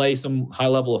able to play some high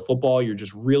level of football, you're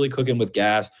just really cooking with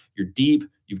gas. You're deep.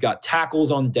 You've got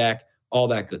tackles on deck, all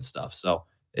that good stuff. So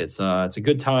it's a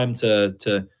good time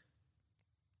to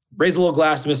raise a little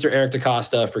glass to Mr. Eric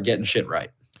DeCosta for getting shit right.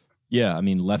 Yeah, I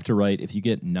mean, left to right, if you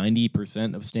get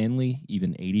 90% of Stanley,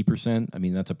 even 80%, I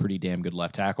mean, that's a pretty damn good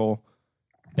left tackle.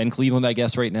 Ben Cleveland, I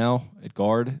guess, right now at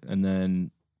guard, and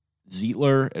then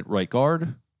Zietler at right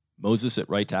guard, Moses at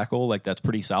right tackle. Like, that's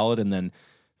pretty solid. And then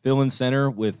fill in center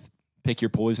with pick your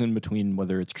poison between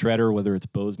whether it's Treader, whether it's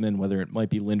Bozeman, whether it might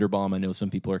be Linderbaum. I know some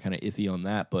people are kind of iffy on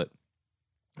that, but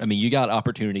I mean, you got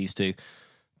opportunities to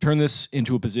turn this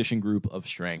into a position group of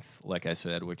strength, like I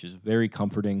said, which is very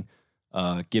comforting,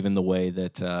 given the way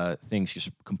that things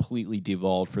just completely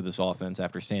devolved for this offense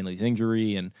after Stanley's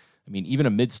injury. And I mean, even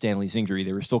amid Stanley's injury,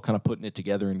 they were still kind of putting it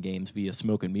together in games via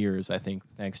smoke and mirrors, I think,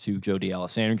 thanks to Joe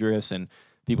D'Alessandris, and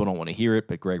people don't want to hear it,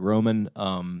 but Greg Roman.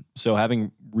 So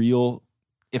having real,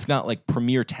 if not like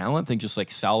premier talent, then just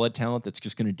like solid talent that's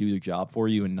just going to do their job for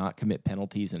you and not commit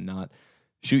penalties and not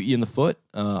shoot you in the foot.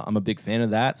 I'm a big fan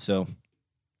of that. So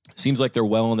seems like they're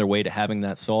well on their way to having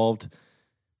that solved.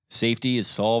 Safety is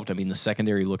solved. I mean, the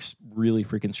secondary looks really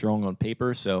freaking strong on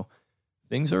paper. So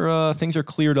things are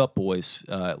cleared up, boys.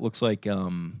 It looks like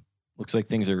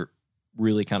things are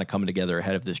really kind of coming together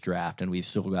ahead of this draft, and we've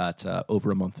still got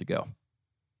over a month to go.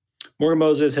 Morgan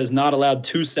Moses has not allowed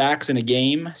 2 sacks in a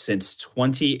game since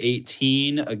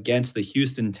 2018 against the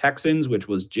Houston Texans, which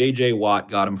was J.J. Watt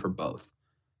got him for both.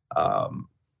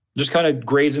 Just kind of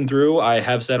grazing through, I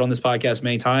have said on this podcast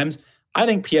many times, I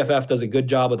think PFF does a good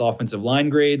job with offensive line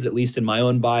grades, at least in my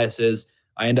own biases.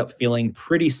 I end up feeling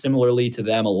pretty similarly to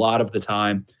them a lot of the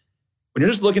time. When you're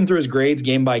just looking through his grades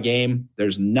game by game,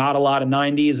 there's not a lot of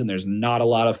 90s and there's not a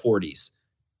lot of 40s.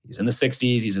 He's in the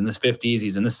 60s, he's in the 50s,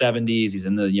 he's in the 70s, he's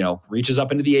in the, reaches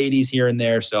up into the 80s here and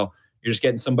there. So you're just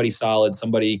getting somebody solid,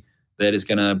 somebody that is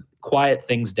going to quiet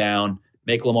things down,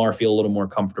 make Lamar feel a little more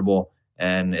comfortable.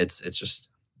 And it's just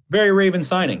very Raven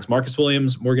signings. Marcus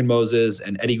Williams, Morgan Moses,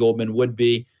 and Eddie Goldman would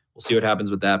be. We'll see what happens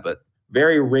with that, but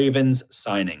very Ravens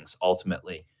signings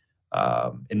ultimately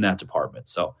in that department.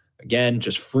 So again,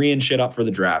 just freeing shit up for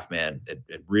the draft, man.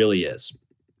 It really is.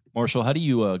 Marshall, how do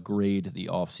you grade the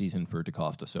offseason for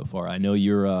DeCosta so far? I know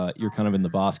you're kind of in the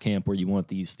Voss camp where you want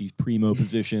these primo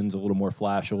positions, a little more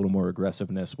flash, a little more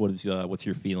aggressiveness. What's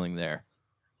your feeling there?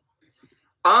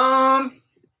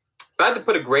 If I had to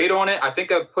put a grade on it, I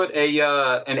think I'd put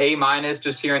an A-,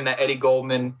 just hearing that Eddie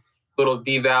Goldman little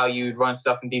devalued run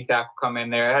stuff and D-tackle come in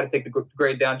there. I had to take the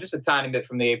grade down just a tiny bit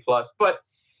from the A+, but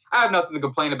I have nothing to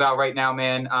complain about right now,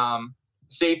 man.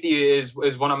 Safety is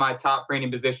one of my top rating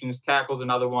positions. Tackle's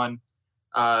another one.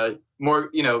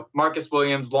 Marcus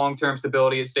Williams, long-term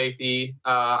stability at safety,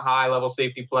 high-level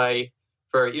safety play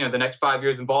for, the next 5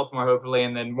 years in Baltimore, hopefully.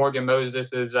 And then Morgan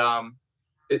Moses is, I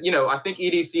think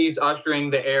EDC's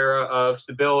ushering the era of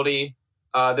stability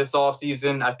this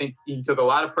offseason. I think he took a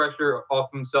lot of pressure off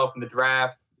himself in the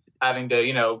draft, having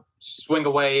to, swing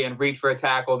away and reach for a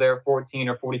tackle there at 14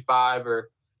 or 45 or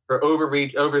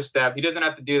overreach, overstep. He doesn't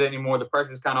have to do that anymore. The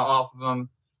pressure's kind of off of him.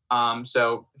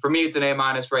 So for me, it's an A-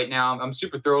 right now. I'm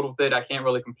super thrilled with it. I can't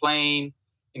really complain.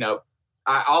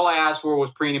 All I asked for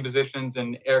was premium positions,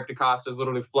 and Eric DeCosta is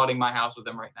literally flooding my house with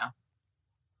them right now.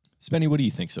 Spenny, what do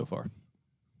you think so far?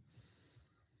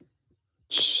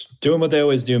 Just doing what they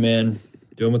always do, man.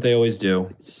 Doing what they always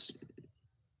do. It's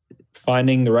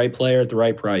finding the right player at the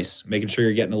right price, making sure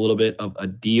you're getting a little bit of a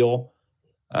deal.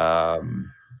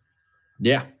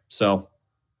 Yeah. So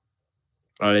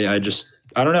I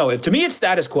don't know. To me, it's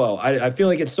status quo. I feel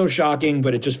like it's so shocking,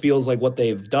 but it just feels like what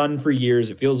they've done for years.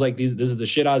 It feels like this is the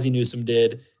shit Ozzie Newsome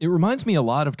did. It reminds me a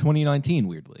lot of 2019,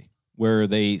 weirdly, where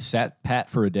they sat pat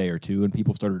for a day or two and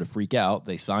people started to freak out.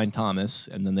 They signed Thomas,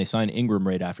 and then they signed Ingram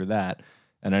right after that.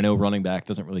 And I know running back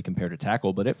doesn't really compare to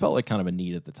tackle, but it felt like kind of a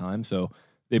need at the time. So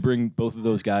they bring both of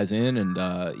those guys in,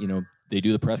 and they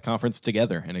do the press conference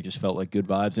together, and it just felt like good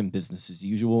vibes and business as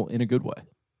usual in a good way.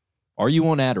 Are you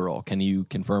on Adderall? Can you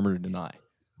confirm or deny?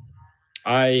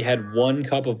 I had 1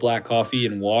 cup of black coffee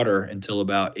and water until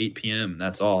about 8 p.m.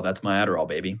 That's all. That's my Adderall,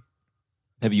 baby.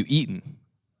 Have you eaten?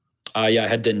 Yeah, I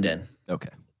had Din Din. Okay.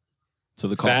 So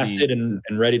the coffee, fasted and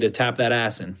ready to tap that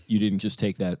ass in. You didn't just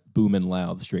take that booming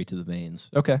loud straight to the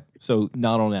veins. Okay. So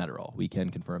not on Adderall. We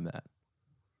can confirm that.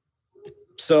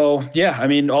 So yeah, I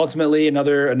mean, ultimately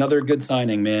another good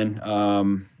signing, man.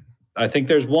 I think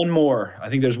there's one more.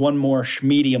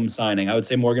 Schmedium signing. I would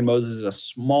say Morgan Moses is a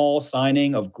small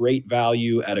signing of great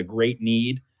value at a great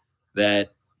need that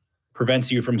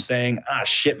prevents you from saying,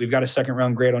 shit, we've got a second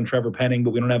round grade on Trevor Penning, but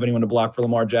we don't have anyone to block for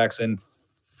Lamar Jackson.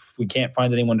 We can't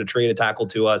find anyone to trade a tackle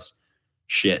to us.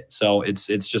 Shit. So it's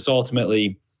just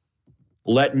ultimately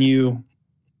letting you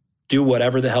do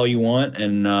whatever the hell you want.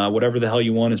 And whatever the hell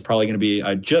you want is probably going to be,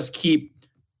 I just keep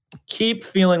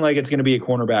feeling like it's going to be a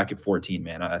cornerback at 14,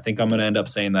 man. I think I'm going to end up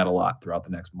saying that a lot throughout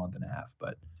the next month and a half,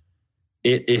 but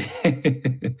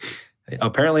it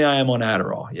apparently I am on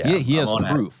Adderall. Yeah. He has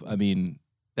proof. Adderall. I mean,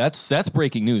 that's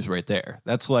breaking news right there.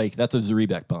 That's a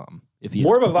Zrebeck bomb. If he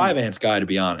more of a Vyvanse guy, to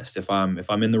be honest, if I'm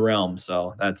in the realm.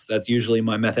 So that's usually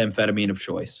my methamphetamine of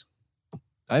choice.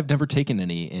 I've never taken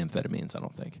any amphetamines, I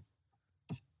don't think.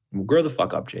 Well, grow the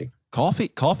fuck up, Jake.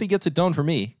 Coffee gets it done for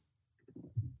me.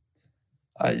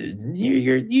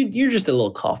 You're just a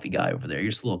little coffee guy over there. You're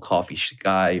just a little coffee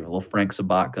guy, a little Frank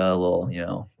Sabatka,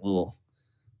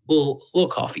 little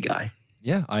coffee guy.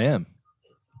 Yeah, I am.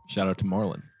 Shout out to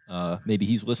Marlon. Maybe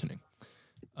he's listening.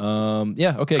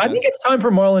 Yeah, okay. I think it's time for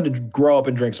Marlon to grow up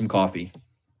and drink some coffee.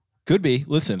 Could be.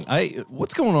 Listen,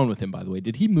 what's going on with him, by the way?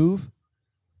 Did he move?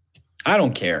 I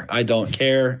don't care.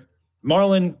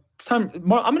 Marlon, it's time. I'm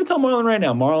going to tell Marlon right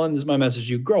now. Marlon, this is my message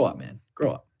to you. Grow up, man.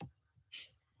 Grow up.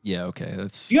 Yeah, okay.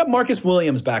 You got Marcus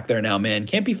Williams back there now, man.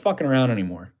 Can't be fucking around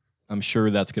anymore. I'm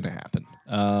sure that's going to happen.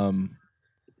 All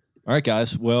right,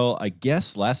 guys. Well, I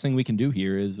guess last thing we can do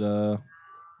here is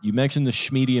you mentioned the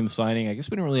Schmedium signing. I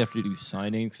guess we don't really have to do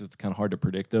signings because it's kind of hard to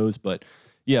predict those. But,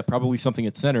 yeah, probably something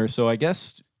at center. So I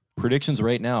guess predictions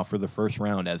right now for the first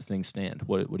round as things stand.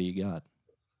 What do you got?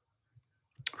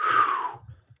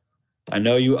 I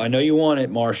know you want it,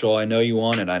 Marshall. I know you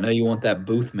want it. I know you want that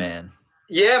Booth man.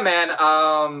 Yeah, man.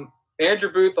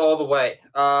 Andrew Booth all the way.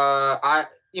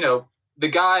 The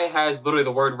guy has literally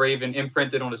the word Raven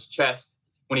imprinted on his chest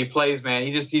when he plays, man.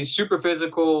 He's super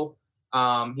physical.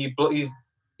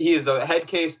 He is a head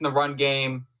case in the run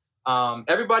game.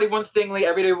 Everybody wants Stingley.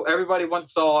 Everybody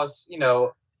wants Sauce.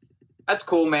 That's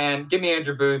cool, man. Give me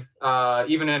Andrew Booth.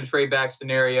 Even in a trade back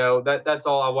scenario, that's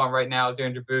all I want right now is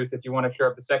Andrew Booth. If you want to shore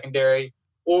up the secondary,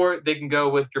 or they can go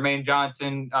with Jermaine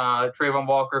Johnson, Trayvon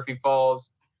Walker if he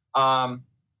falls. I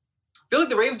feel like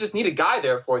the Ravens just need a guy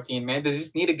there at 14, man. They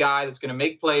just need a guy that's going to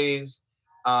make plays.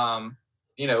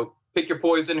 Pick your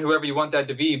poison, whoever you want that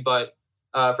to be. But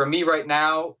for me right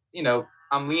now,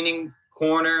 I'm leaning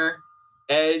corner,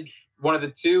 edge, one of the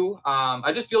two.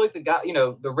 I just feel like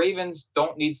the Ravens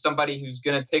don't need somebody who's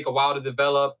going to take a while to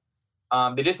develop.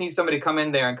 They just need somebody to come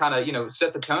in there and kind of,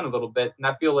 set the tone a little bit. And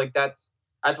I feel like that's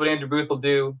what Andrew Booth will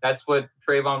do. That's what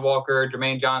Trayvon Walker,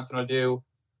 Jermaine Johnson will do.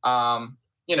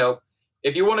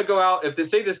 If you want to go out, if they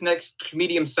say this next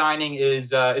medium signing is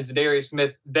Darius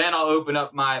Smith, then I'll open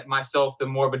up myself to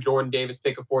more of a Jordan Davis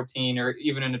pick of 14 or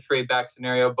even in a trade back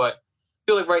scenario. But I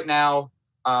feel like right now,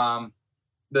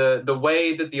 the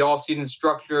way that the offseason is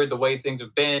structured, the way things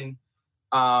have been,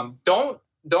 don't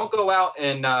go out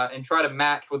and try to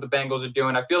match what the Bengals are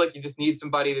doing. I feel like you just need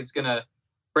somebody that's going to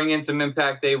bring in some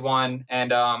impact day one. And,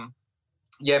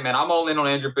 yeah, man, I'm all in on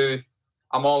Andrew Booth.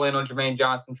 I'm all in on Jermaine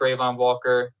Johnson, Trayvon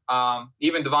Walker,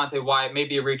 even Devontae Wyatt,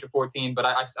 maybe a reach of 14, but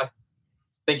I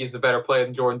think he's the better player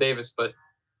than Jordan Davis. But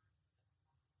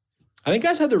I think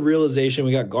guys had the realization,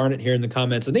 we got Garnett here in the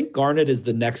comments. I think Garnett is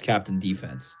the next captain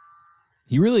defense.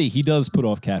 He does put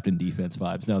off captain defense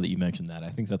vibes now that you mentioned that. I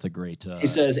think that's a great. He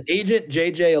says Agent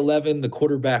JJ11, the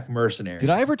quarterback mercenary. Did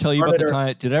I ever tell you about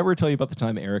the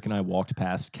time Eric and I walked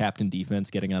past captain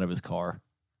defense getting out of his car?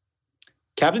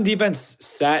 Captain defense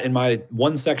sat in my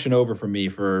one section over from me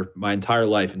for my entire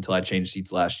life until I changed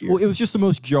seats last year. Well, it was just the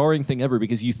most jarring thing ever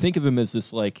because you think of him as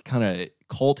this like kind of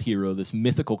cult hero, this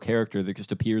mythical character that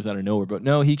just appears out of nowhere. But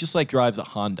no, he just like drives a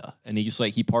Honda and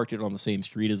he parked it on the same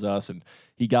street as us. And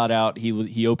he got out,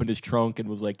 he opened his trunk and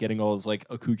was like getting all his like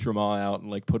accoutrement out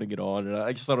and like putting it on. And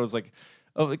I just thought it was like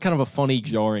kind of a funny,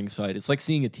 jarring sight. It's like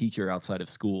seeing a teacher outside of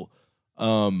school.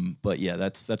 But yeah,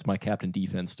 that's my captain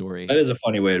defense story. That is a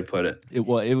funny way to put it. It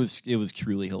was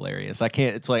truly hilarious. I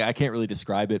can't really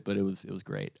describe it, but it was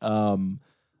great. I'm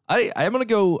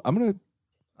gonna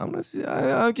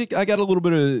I got a little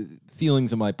bit of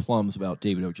feelings in my plums about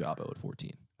David Ojabo at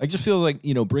 14. I just feel like,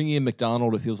 bringing in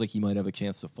McDonald, it feels like he might have a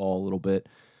chance to fall a little bit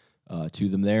to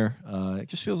them there. It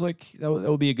just feels like that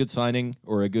would be a good signing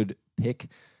or a good pick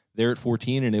there at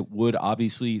 14, and it would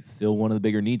obviously fill one of the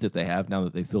bigger needs that they have now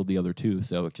that they filled the other two.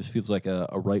 So it just feels like a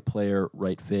right player,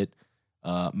 right fit,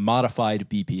 modified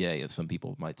BPA, as some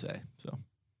people might say. So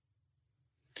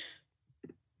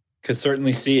could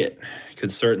certainly see it.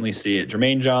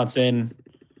 Jermaine Johnson.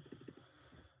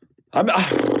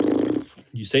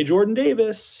 You say Jordan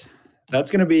Davis.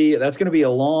 That's gonna be a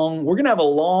long. We're gonna have a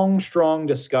long, strong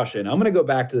discussion. I'm gonna go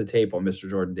back to the tape on Mr.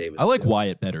 Jordan Davis. I like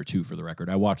Wyatt better too, for the record.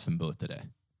 I watched them both today.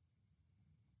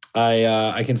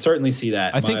 I can certainly see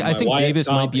that. I think Davis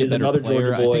might be a better another player.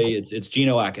 Georgia boy. It's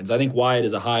Geno Atkins. I think Wyatt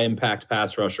is a high impact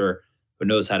pass rusher who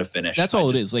knows how to finish. That's all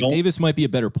it is. Like, Davis might be a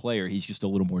better player. He's just a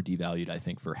little more devalued, I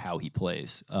think, for how he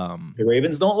plays. The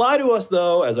Ravens don't lie to us,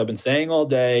 though, as I've been saying all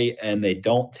day, and they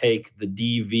don't take the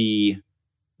DV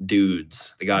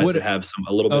dudes, the guys that have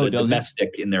a little bit of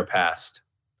domestic in their past.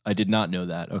 I did not know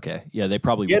that. Okay. Yeah, they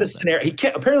probably he had a scenario. He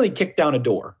apparently kicked down a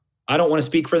door. I don't want to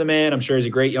speak for the man. I'm sure he's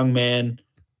a great young man.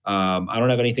 I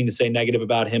don't have anything to say negative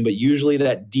about him, but usually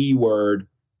that D word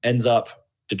ends up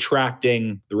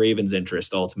detracting the Ravens'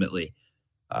 interest ultimately.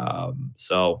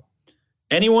 So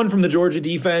anyone from the Georgia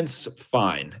defense,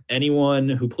 fine. Anyone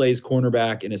who plays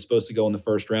cornerback and is supposed to go in the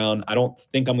first round, I don't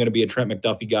think I'm going to be a Trent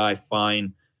McDuffie guy.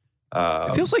 Fine.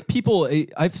 It feels like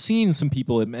I've seen some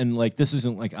people, and like, this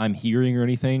isn't like I'm hearing or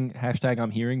anything,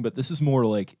 #I'm hearing, but this is more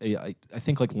like, I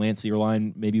think like Lance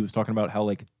Zierlein maybe was talking about how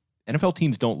like NFL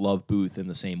teams don't love Booth in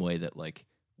the same way that like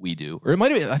we do. Or I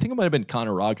think it might have been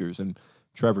Connor Rogers and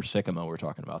Trevor Sycamore were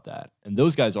talking about that. And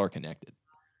those guys are connected.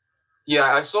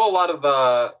 Yeah, I saw a lot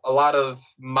of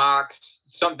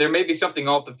mocks. There may be something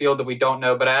off the field that we don't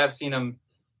know, but I have seen them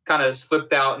kind of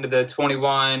slipped out into the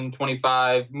 21,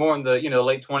 25, more in the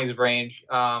late 20s range.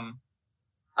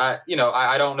 I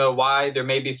don't know why. There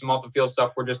may be some off the field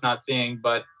stuff we're just not seeing,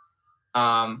 but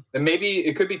and maybe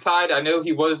it could be tied. I know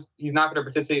he's not going to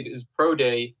participate in his pro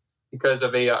day because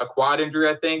of a quad injury,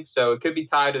 I think. So it could be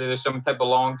tied to there's some type of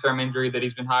long-term injury that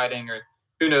he's been hiding, or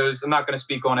who knows. I'm not going to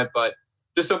speak on it, but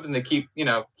just something to keep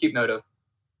note of.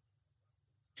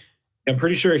 I'm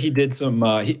pretty sure he did some.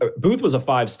 Booth was a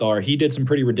 5-star. He did some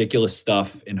pretty ridiculous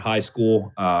stuff in high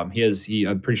school. I'm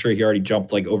pretty sure he already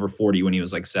jumped like over 40 when he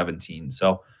was like 17.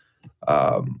 So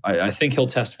I think he'll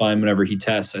test fine whenever he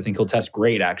tests. I think he'll test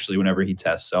great actually whenever he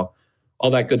tests. So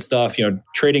all that good stuff.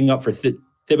 Trading up for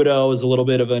Thibodeau is a little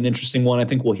bit of an interesting one. I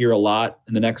think we'll hear a lot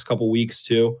in the next couple weeks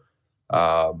too.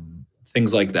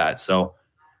 Things like that. So,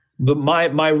 but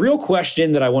my real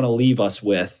question that I want to leave us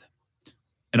with,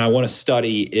 and I want to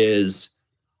study is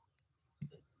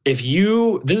I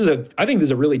think this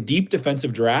is a really deep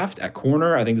defensive draft at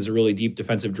corner. I think there's a really deep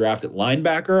defensive draft at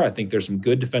linebacker. I think there's some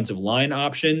good defensive line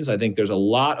options. I think there's a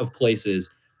lot of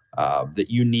places that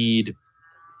you need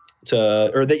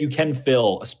or that you can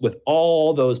fill with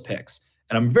all those picks.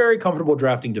 And I'm very comfortable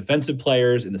drafting defensive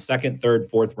players in the 2nd, 3rd,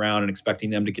 4th round and expecting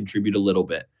them to contribute a little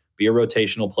bit, be a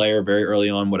rotational player very early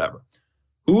on, whatever.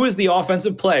 Who is the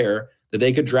offensive player that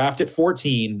they could draft at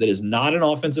 14 that is not an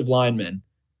offensive lineman,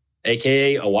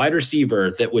 aka a wide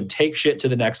receiver, that would take shit to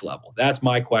the next level? That's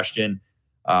my question.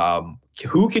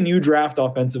 Who can you draft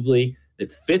offensively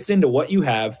that fits into what you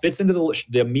have, fits into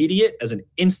the immediate as an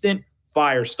instant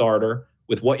fire starter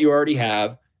with what you already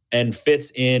have, and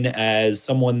fits in as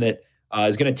someone that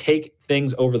is going to take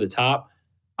things over the top?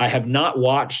 I have not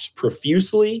watched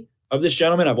profusely of this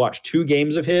gentleman. I've watched 2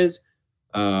 games of his.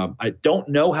 I don't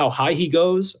know how high he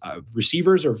goes.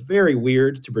 Receivers are very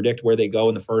weird to predict where they go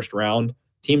in the first round.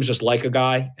 Teams just like a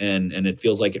guy, and it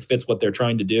feels like it fits what they're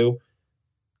trying to do.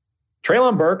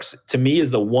 Treylon Burks, to me,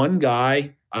 is the one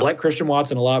guy. I like Christian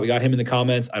Watson a lot. We got him in the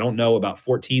comments. I don't know about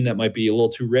 14. That might be a little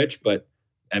too rich,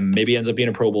 and maybe ends up being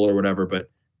a Pro Bowl or whatever.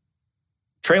 But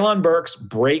Treylon Burks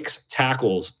breaks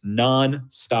tackles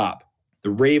nonstop. The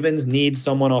Ravens need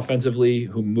someone offensively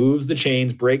who moves the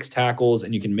chains, breaks tackles,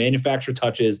 and you can manufacture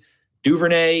touches.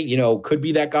 Duvernay, could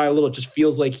be that guy a little. It just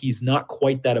feels like he's not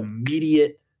quite that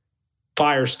immediate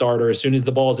fire starter. As soon as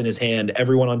the ball's in his hand,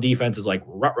 everyone on defense is like,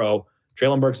 ruh-roh.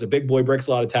 Treylon Burks is a big boy, breaks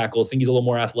a lot of tackles. I think he's a little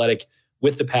more athletic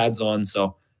with the pads on.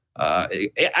 So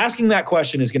asking that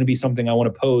question is going to be something I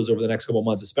want to pose over the next couple of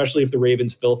months, especially if the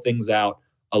Ravens fill things out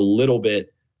a little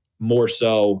bit more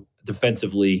so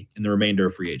defensively in the remainder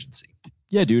of free agency.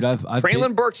 Yeah, dude. I've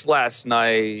Treylon Burks last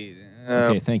night.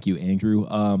 Okay, thank you, Andrew.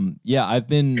 Yeah, I've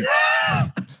been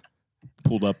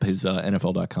pulled up his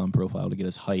NFL.com profile to get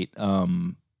his height.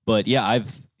 But yeah,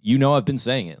 I've been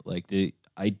saying it. Like,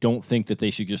 I don't think that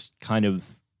they should just kind of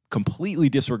completely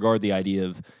disregard the idea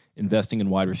of investing in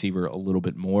wide receiver a little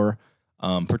bit more,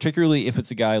 particularly if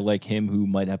it's a guy like him who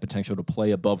might have potential to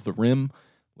play above the rim.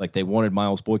 Like they wanted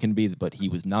Miles Boykin to be, but he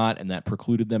was not, and that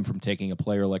precluded them from taking a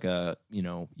player like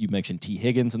you mentioned T.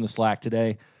 Higgins in the Slack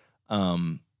today,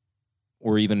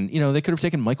 or even, they could have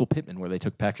taken Michael Pittman where they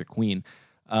took Patrick Queen.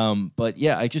 But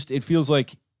yeah, it feels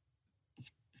like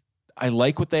I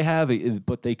like what they have,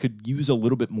 but they could use a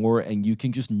little bit more, and you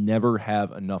can just never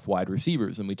have enough wide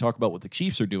receivers. And we talk about what the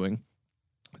Chiefs are doing.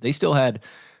 They still had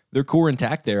their core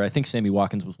intact there. I think Sammy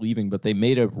Watkins was leaving, but they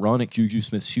made a run at Juju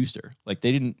Smith-Schuster. Like,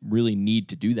 they didn't really need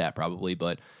to do that probably,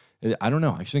 but I don't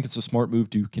know. I just think it's a smart move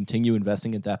to continue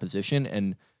investing at that position.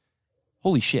 And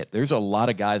holy shit, there's a lot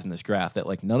of guys in this draft that,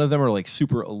 like, none of them are, like,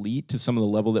 super elite to some of the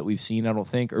level that we've seen, I don't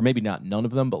think. Or maybe not none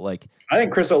of them, but, like... I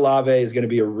think Chris Olave is going to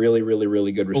be a really, really,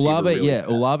 really good receiver.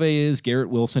 Olave is. Garrett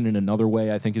Wilson in another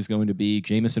way, I think, is going to be.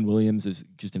 Jamison Williams is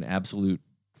just an absolute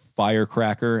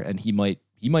firecracker, and he might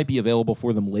be available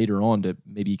for them later on to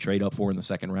maybe trade up for in the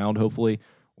second round, hopefully,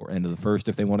 or end of the first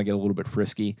if they want to get a little bit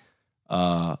frisky.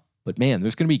 But man,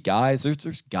 there's going to be guys.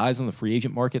 There's guys on the free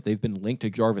agent market. They've been linked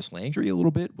to Jarvis Landry a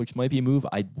little bit, which might be a move.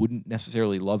 I wouldn't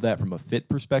necessarily love that from a fit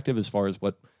perspective as far as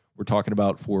what we're talking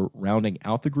about for rounding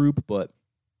out the group. But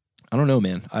I don't know,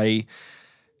 man. I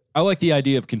like the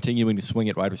idea of continuing to swing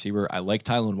at wide receiver. I like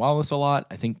Tylan Wallace a lot.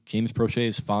 I think James Prochet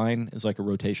is fine as like a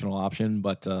rotational option,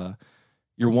 but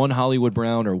you're one Hollywood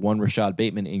Brown or one Rashad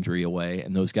Bateman injury away,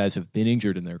 and those guys have been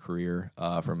injured in their career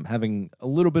from having a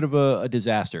little bit of a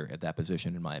disaster at that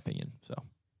position, in my opinion. So,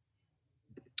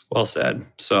 well said.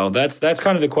 So that's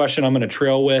kind of the question I'm going to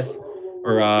trail with,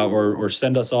 or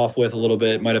send us off with a little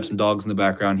bit. Might have some dogs in the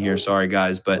background here. Sorry,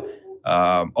 guys, but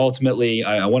ultimately,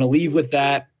 I want to leave with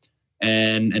that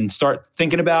and start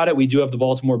thinking about it. We do have the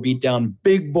Baltimore Beatdown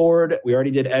big board. We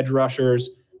already did edge rushers.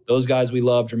 Those guys we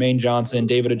love, Jermaine Johnson,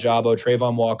 David Ajabo,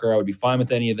 Trayvon Walker. I would be fine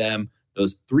with any of them.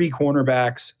 Those three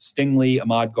cornerbacks, Stingley,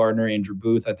 Ahmad Gardner, Andrew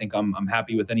Booth. I think I'm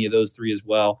happy with any of those three as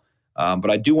well. But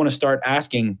I do want to start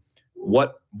asking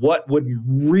what would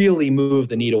really move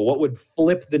the needle? What would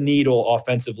flip the needle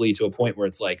offensively to a point where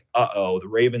it's like, the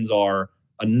Ravens are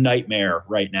a nightmare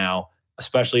right now,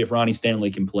 especially if Ronnie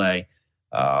Stanley can play.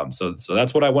 So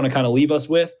that's what I want to kind of leave us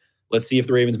with. Let's see if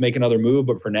the Ravens make another move.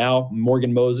 But for now,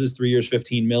 Morgan Moses, 3 years,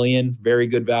 $15 million, very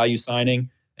good value signing.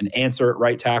 An answer at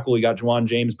right tackle. You got Juwan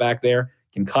James back there.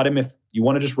 Can cut him if you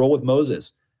want to just roll with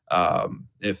Moses.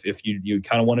 If you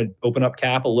kind of want to open up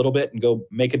cap a little bit and go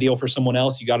make a deal for someone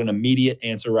else, you got an immediate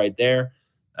answer right there.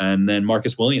 And then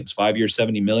Marcus Williams, 5 years,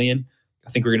 $70 million. I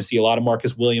think we're going to see a lot of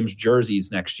Marcus Williams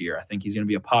jerseys next year. I think he's going to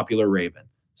be a popular Raven.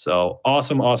 So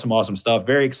awesome stuff.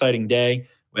 Very exciting day.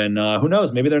 And who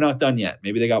knows? Maybe they're not done yet.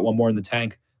 Maybe they got one more in the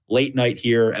tank. Late night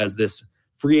here as this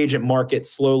free agent market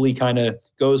slowly kind of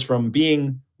goes from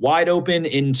being wide open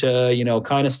into,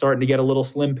 kind of starting to get a little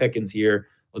slim pickings here.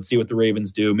 Let's see what the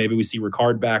Ravens do. Maybe we see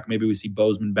Ricard back. Maybe we see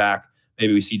Bozeman back.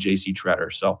 Maybe we see JC Treader.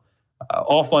 So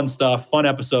all fun stuff. Fun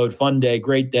episode. Fun day.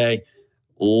 Great day.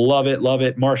 Love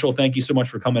it. Marshall, thank you so much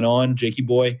for coming on. Jakey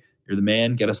boy, you're the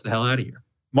man. Get us the hell out of here.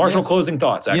 Marshall, closing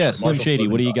thoughts, actually. Yeah, Slim Shady,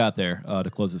 what do you got there to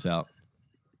close us out?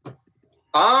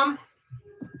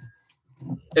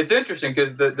 It's interesting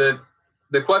because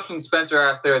the question Spencer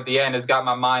asked there at the end has got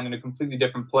my mind in a completely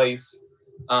different place.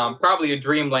 Probably a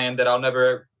dreamland that I'll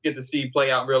never get to see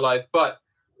play out in real life. But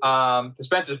to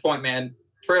Spencer's point, man,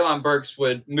 Treylon Burks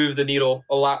would move the needle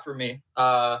a lot for me.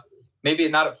 Maybe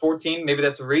not at 14. Maybe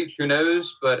that's a reach. Who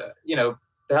knows? But, the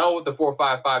hell with the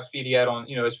 4.55 speed he had on,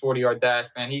 his 40-yard dash,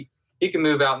 man. He can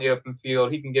move out in the open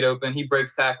field. He can get open. He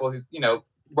breaks tackles. He's,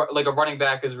 like a running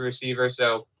back as a receiver.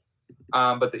 So,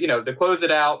 but to close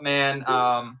it out, man,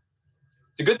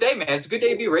 it's a good day, man. It's a good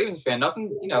day to be a Ravens fan.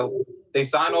 Nothing, they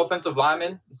signed offensive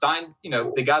linemen,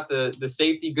 they got the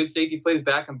good safety plays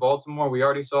back in Baltimore. We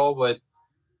already saw what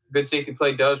good safety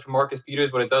play does for Marcus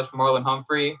Peters, what it does for Marlon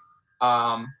Humphrey.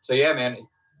 So yeah, man,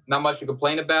 not much to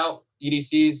complain about.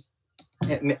 EDC's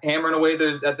hammering away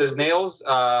at those nails,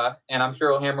 and I'm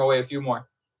sure he'll hammer away a few more.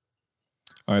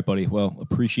 All right, buddy. Well,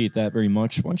 appreciate that very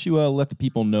much. Why don't you let the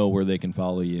people know where they can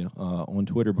follow you on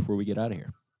Twitter before we get out of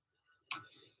here?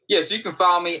 Yeah, so you can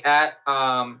follow me at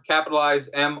capitalize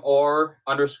MR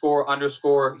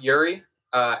 __ Yuri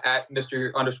at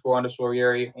Mr. _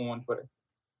 Yuri on Twitter.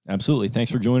 Absolutely.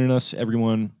 Thanks for joining us,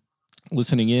 everyone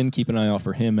listening in. Keep an eye out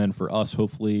for him and for us,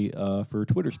 hopefully, for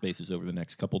Twitter Spaces over the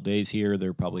next couple days here.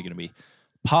 They're probably going to be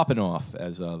popping off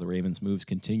as the Ravens moves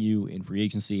continue in free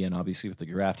agency, and obviously with the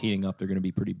draft heating up, they're going to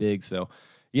be pretty big. So,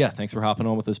 yeah, thanks for hopping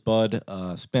on with us, bud.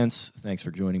 Spence, thanks for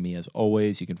joining me as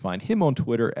always. You can find him on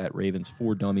Twitter at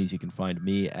Ravens4Dummies. You can find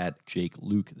me at Jake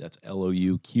Luke. That's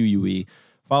LOUQUE.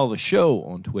 Follow the show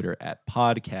on Twitter at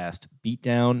Podcast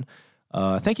Beatdown.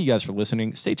 Thank you guys for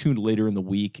listening. Stay tuned later in the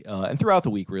week and throughout the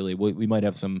week, really. We might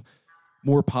have some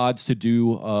more pods to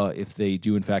do if they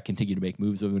do, in fact, continue to make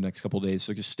moves over the next couple of days.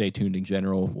 So just stay tuned in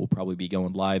general. We'll probably be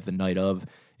going live the night of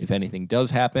if anything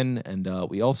does happen. And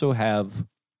we also have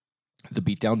the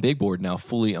Beatdown Big Board now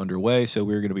fully underway. So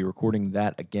we're going to be recording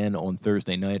that again on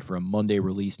Thursday night for a Monday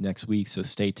release next week. So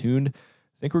stay tuned.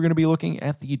 I think we're going to be looking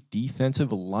at the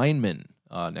defensive linemen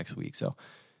next week. So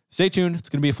stay tuned. It's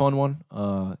going to be a fun one.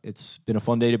 It's been a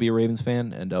fun day to be a Ravens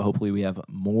fan, and hopefully we have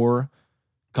more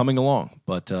coming along.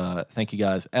 But thank you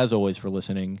guys, as always, for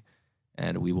listening,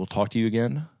 and we will talk to you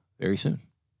again very soon.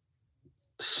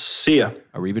 See ya.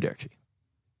 Arrivederci.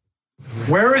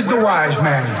 Where is the wise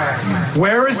man?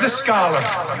 Where is the scholar?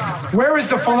 Where is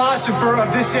the philosopher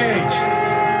of this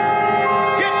age?